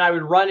run it, and I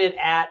would run it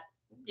at,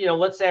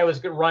 let's say I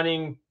was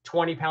running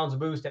 20 pounds of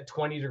boost at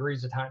 20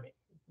 degrees of timing,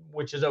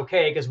 which is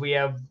okay because we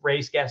have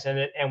race gas in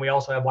it and we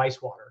also have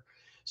ice water.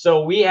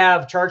 So we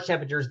have charge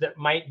temperatures that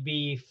might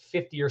be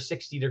 50 or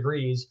 60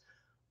 degrees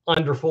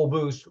under full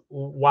boost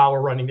while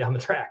we're running down the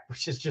track,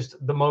 which is just,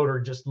 the motor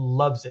just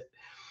loves it.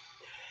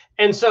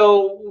 And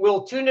so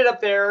we'll tune it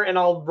up there and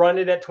I'll run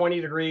it at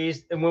 20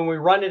 degrees. And when we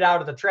run it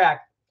out of the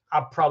track,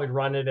 I'll probably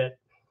run it at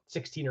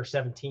 16 or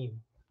 17,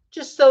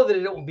 just so that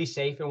it will be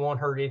safe and won't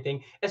hurt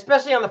anything,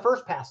 especially on the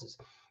first passes.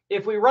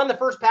 If we run the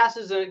first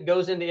passes and it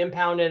goes into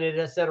impound and it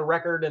has set a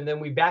record and then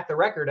we back the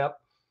record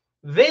up,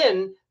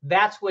 then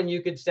that's when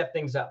you could step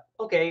things up.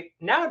 Okay,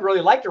 now I'd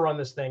really like to run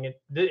this thing.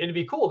 It'd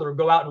be cool to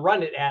go out and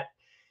run it at,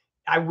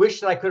 I wish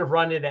that I could have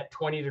run it at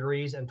 20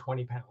 degrees and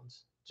 20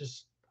 pounds.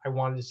 Just, I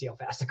wanted to see how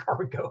fast the car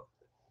would go.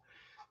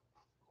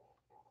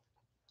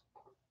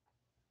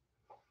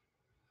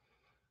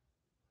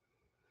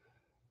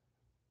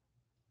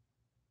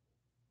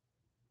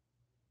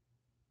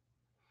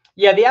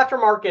 Yeah, the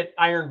aftermarket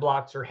iron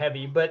blocks are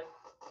heavy, but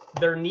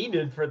they're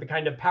needed for the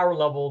kind of power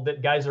level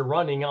that guys are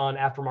running on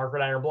aftermarket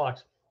iron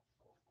blocks.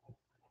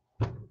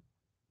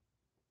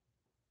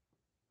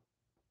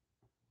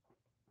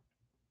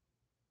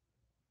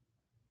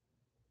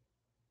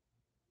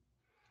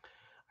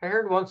 I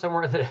heard one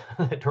somewhere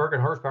that the torque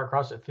and horsepower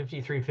cross at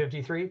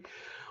 53.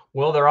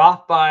 Well, they're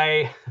off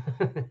by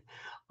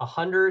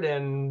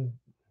 101,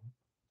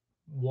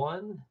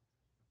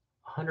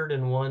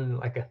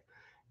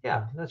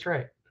 yeah, that's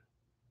right.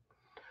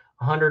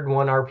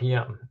 101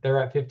 RPM.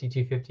 They're at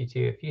 52.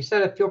 If you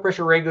set a fuel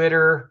pressure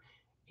regulator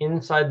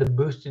inside the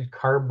boosted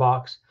carb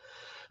box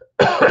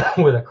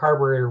with a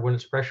carburetor. When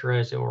it's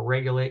pressurized, it will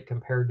regulate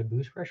compared to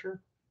boost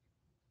pressure.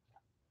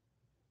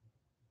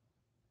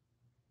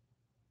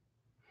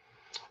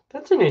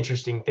 That's an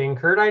interesting thing,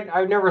 Kurt.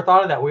 I've never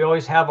thought of that. We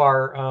always have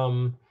our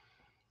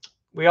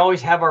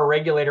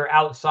regulator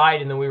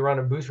outside, and then we run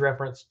a boost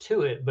reference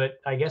to it. But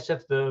I guess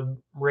if the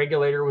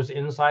regulator was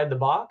inside the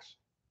box.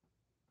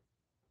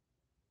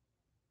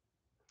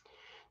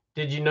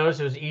 Did you notice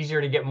it was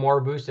easier to get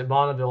more boost at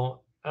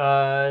Bonneville?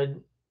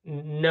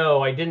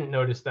 No, I didn't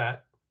notice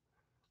that.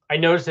 I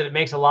noticed that it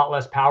makes a lot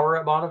less power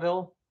at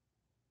Bonneville.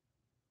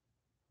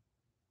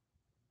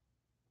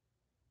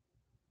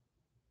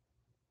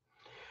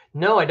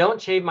 No, I don't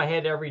shave my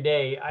head every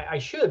day. I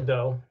should,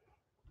 though.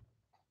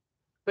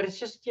 But it's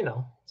just,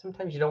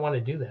 sometimes you don't want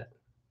to do that.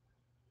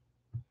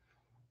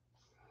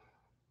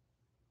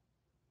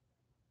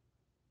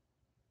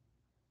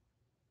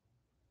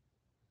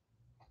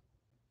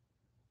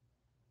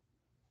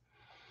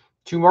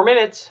 Two more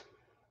minutes.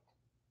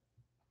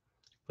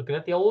 Looking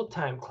at the old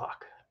time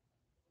clock.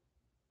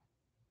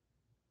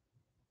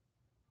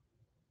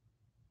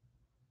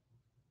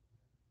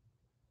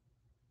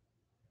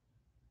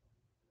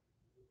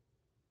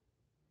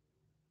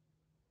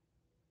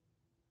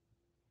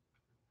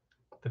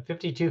 The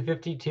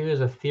 5252 is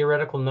a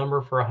theoretical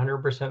number for a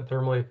 100%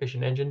 thermally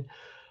efficient engine.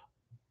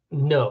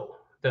 No,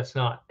 that's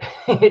not.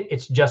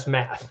 It's just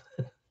math.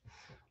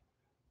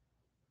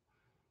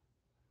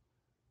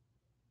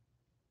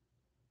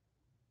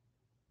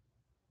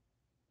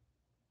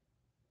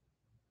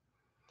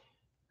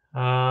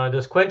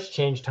 Does quench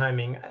change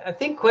timing? I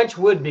think quench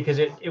would, because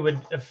it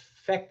would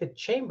affect the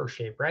chamber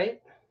shape,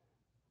 right?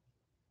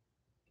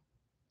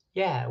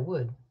 Yeah, it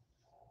would.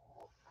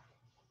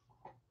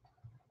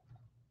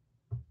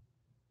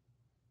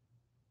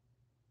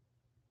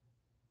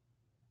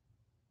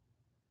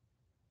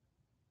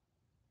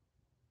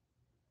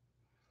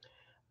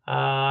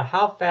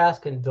 How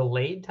fast can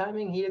delayed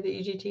timing heat of the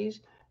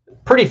EGTs?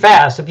 Pretty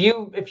fast. If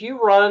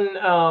you run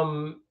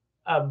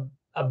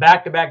a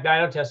back-to-back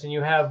dyno test and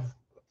you have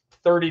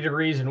 30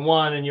 degrees in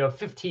one and you have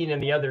 15 in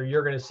the other,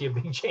 you're going to see a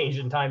big change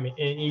in timing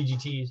in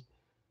EGTs.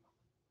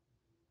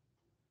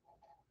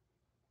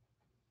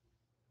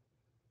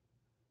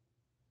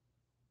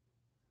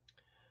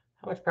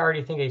 How much power do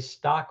you think a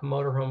stock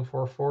motorhome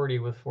 440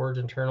 with forged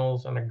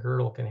internals and a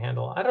girdle can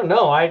handle? I don't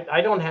know.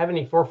 I don't have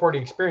any 440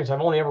 experience.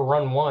 I've only ever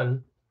run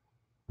one.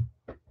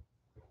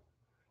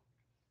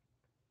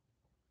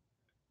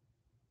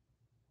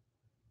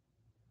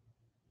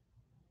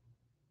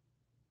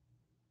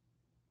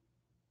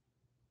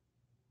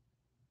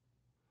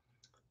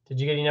 Did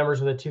you get any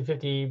numbers with a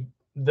 250?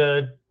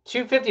 The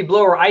 250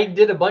 blower, I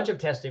did a bunch of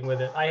testing with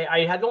it.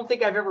 I don't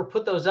think I've ever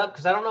put those up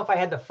because I don't know if I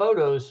had the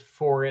photos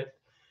for it,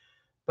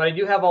 but I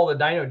do have all the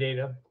dyno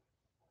data.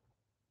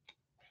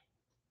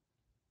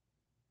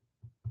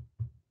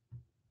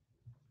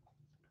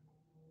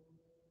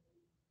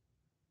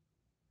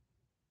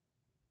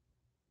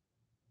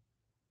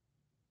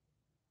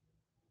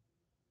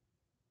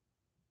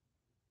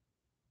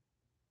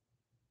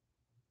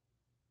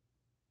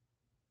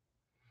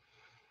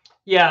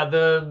 Yeah,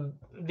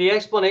 the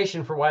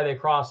explanation for why they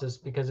cross is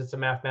because it's a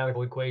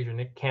mathematical equation.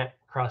 It can't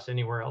cross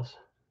anywhere else.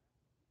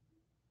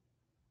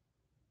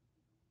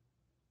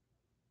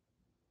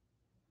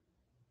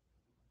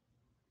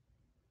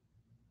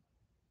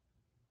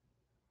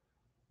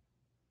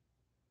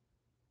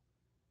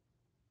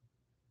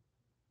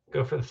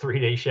 Go for the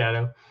 3-day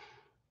shadow.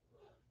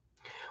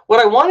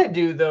 What I want to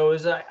do though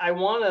is I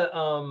want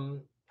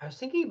to I was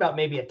thinking about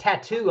maybe a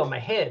tattoo on my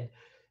head,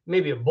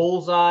 maybe a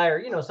bullseye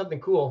or something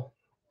cool,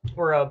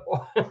 or a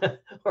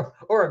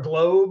or a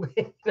globe.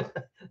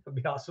 That'd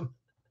be awesome.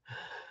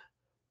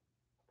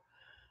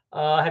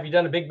 Have you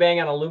done a Big Bang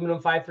on aluminum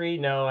 5.3?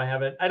 No, I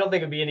haven't. I don't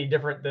think it'd be any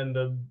different than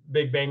the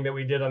Big Bang that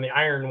we did on the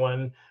iron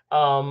one.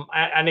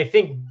 And I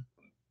think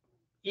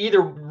either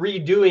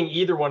redoing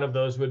either one of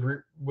those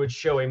would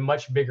show a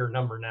much bigger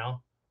number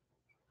now.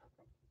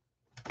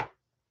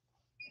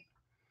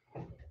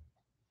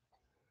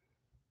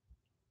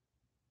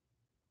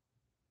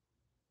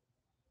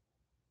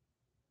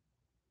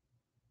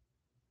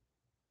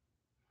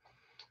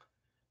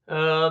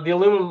 The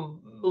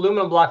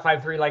aluminum block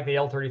 5.3, like the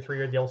L33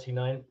 or the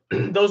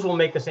LC9, those will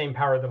make the same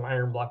power that an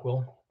iron block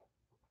will,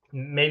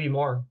 maybe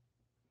more.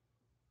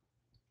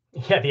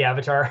 Yeah, the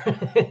Avatar.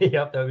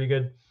 Yep, that would be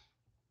good.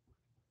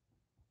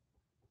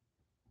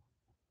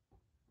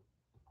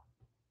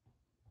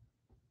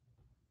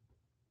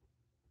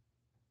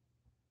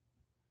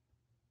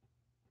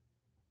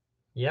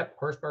 Yep,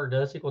 horsepower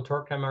does equal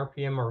torque time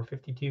RPM or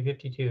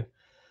 5252.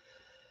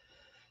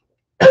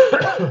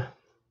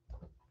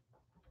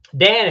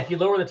 Dan, if you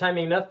lower the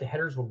timing enough, the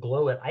headers will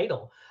glow at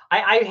idle.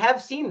 I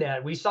have seen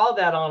that. We saw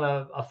that on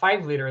a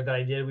 5-liter that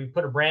I did. We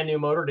put a brand new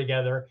motor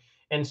together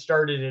and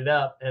started it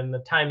up, and the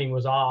timing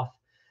was off,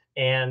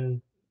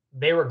 and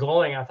they were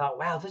glowing. I thought,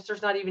 wow,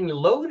 there's not even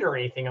load or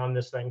anything on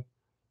this thing.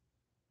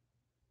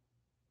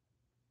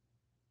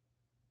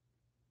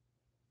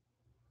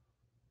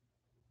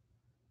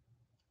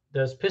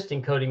 Does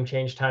piston coating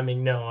change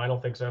timing? No, I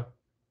don't think so.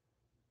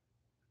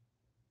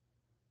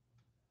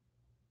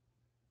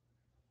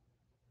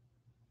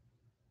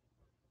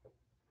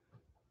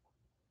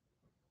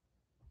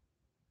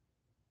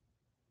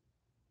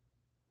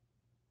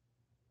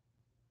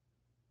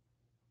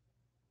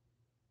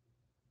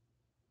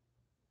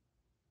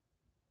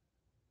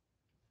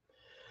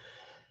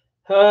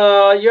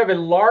 You have a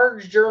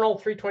large journal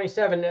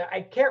 327.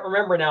 I can't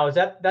remember now.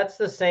 That's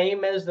the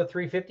same as the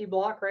 350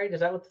 block, right?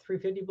 Is that what the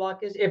 350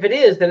 block is? If it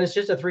is, then it's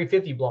just a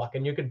 350 block,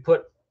 and you could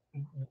put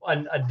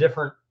a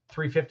different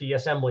 350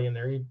 assembly in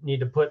there. You need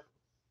to put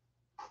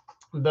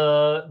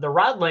the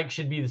rod length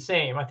should be the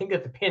same. I think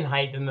that the pin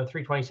height in the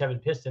 327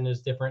 piston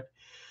is different,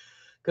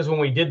 because when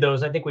we did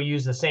those, I think we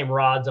used the same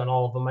rods on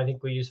all of them. I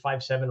think we used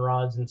 5.7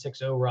 rods and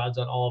 6.0 rods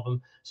on all of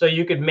them. So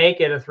you could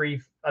make it a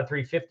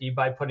 350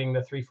 by putting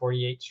the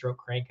 348 stroke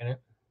crank in it.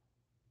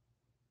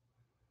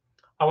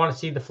 I want to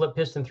see the flip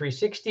piston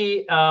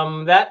 360.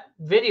 That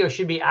video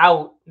should be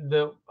out.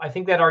 I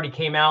think that already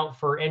came out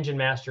for Engine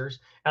Masters,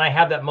 and I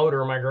have that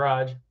motor in my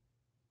garage.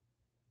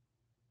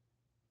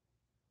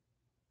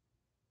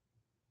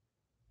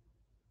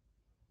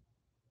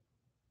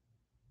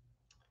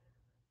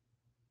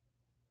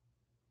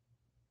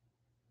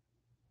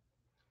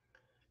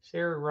 So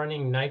you're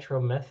running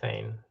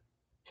nitromethane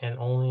and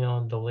only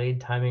on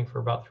delayed timing for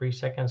about 3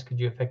 seconds. Could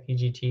you affect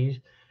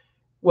EGTs?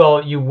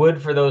 Well, you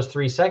would for those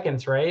 3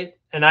 seconds, right?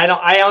 And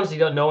I honestly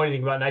don't know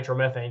anything about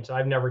nitromethane, so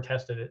I've never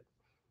tested it.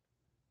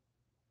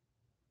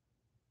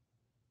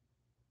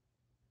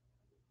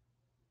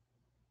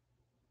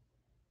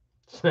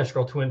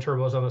 Symmetrical twin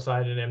turbos on the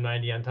side and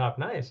M90 on top.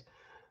 Nice.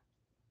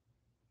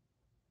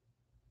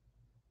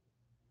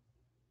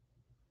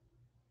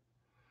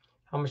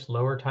 How much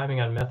lower timing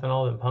on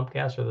methanol than pump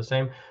gas are the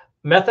same?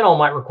 Methanol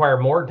might require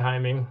more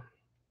timing.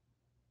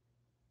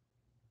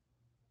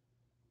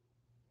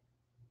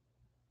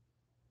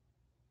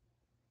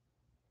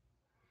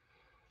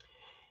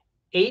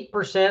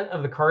 %8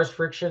 of the car's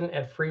friction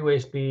at freeway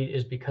speed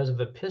is because of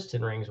the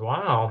piston rings.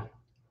 Wow.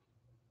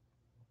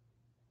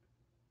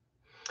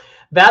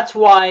 That's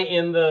why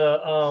in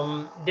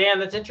the Dan,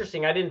 that's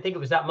interesting. I didn't think it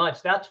was that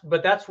much.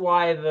 That's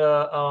why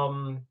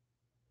the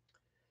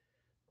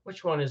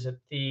which one is it?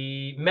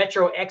 The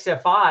Metro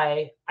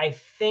XFI, I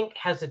think,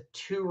 has a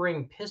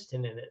 2-ring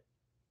piston in it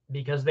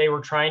because they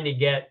were trying to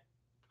get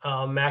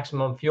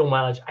maximum fuel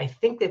mileage. I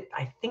think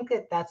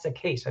that that's the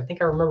case. I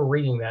think I remember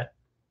reading that.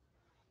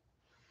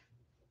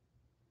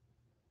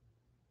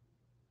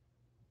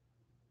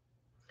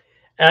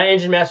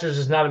 Engine Masters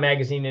is not a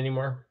magazine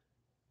anymore.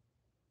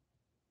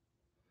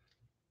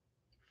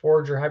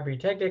 Forge or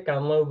Hypertechnic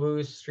on low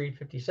boost, Street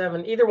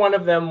 57. Either one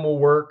of them will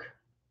work.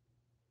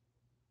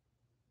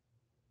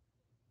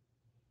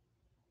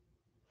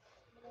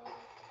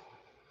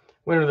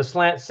 Winner of the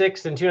Slant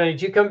 6 and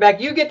 292 coming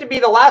back. You get to be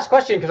the last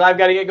question because I've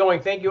got to get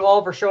going. Thank you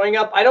all for showing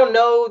up. I don't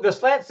know. The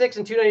Slant 6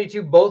 and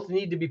 292 both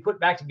need to be put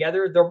back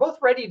together. They're both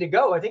ready to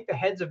go. I think the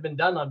heads have been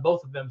done on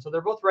both of them. So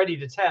they're both ready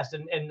to test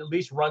and at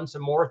least run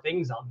some more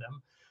things on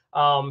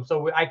them.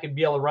 So I could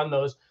be able to run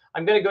those.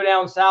 I'm going to go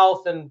down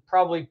south and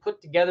probably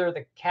put together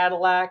the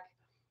Cadillac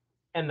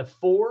and the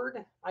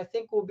Ford, I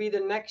think, will be the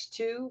next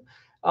two.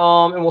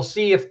 And we'll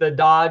see if the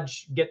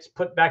Dodge gets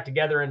put back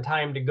together in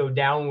time to go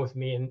down with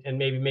me and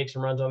maybe make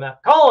some runs on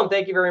that. Colin,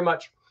 thank you very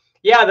much.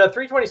 Yeah, the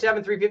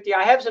 327, 350,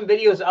 I have some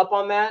videos up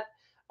on that.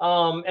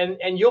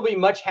 And you'll be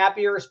much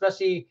happier,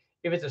 especially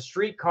if it's a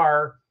street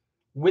car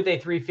with a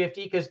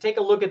 350, because take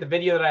a look at the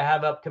video that I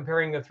have up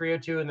comparing the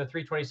 302 and the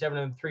 327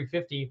 and the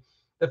 350.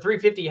 The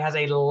 350 has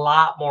a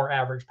lot more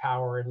average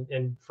power,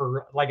 and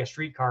for like a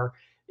street car,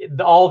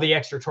 all the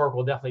extra torque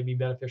will definitely be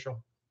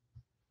beneficial.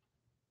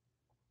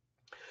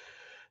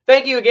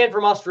 Thank you again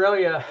from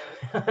Australia.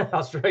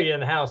 Australia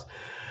in the house.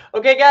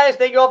 Okay, guys,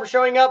 thank you all for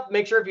showing up.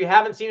 Make sure if you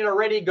haven't seen it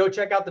already, go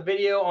check out the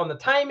video on the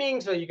timing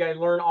so you guys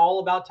learn all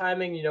about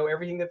timing. You know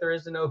everything that there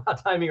is to know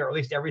about timing, or at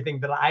least everything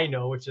that I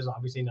know, which is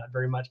obviously not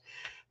very much.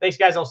 Thanks,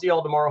 guys. I'll see you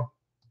all tomorrow.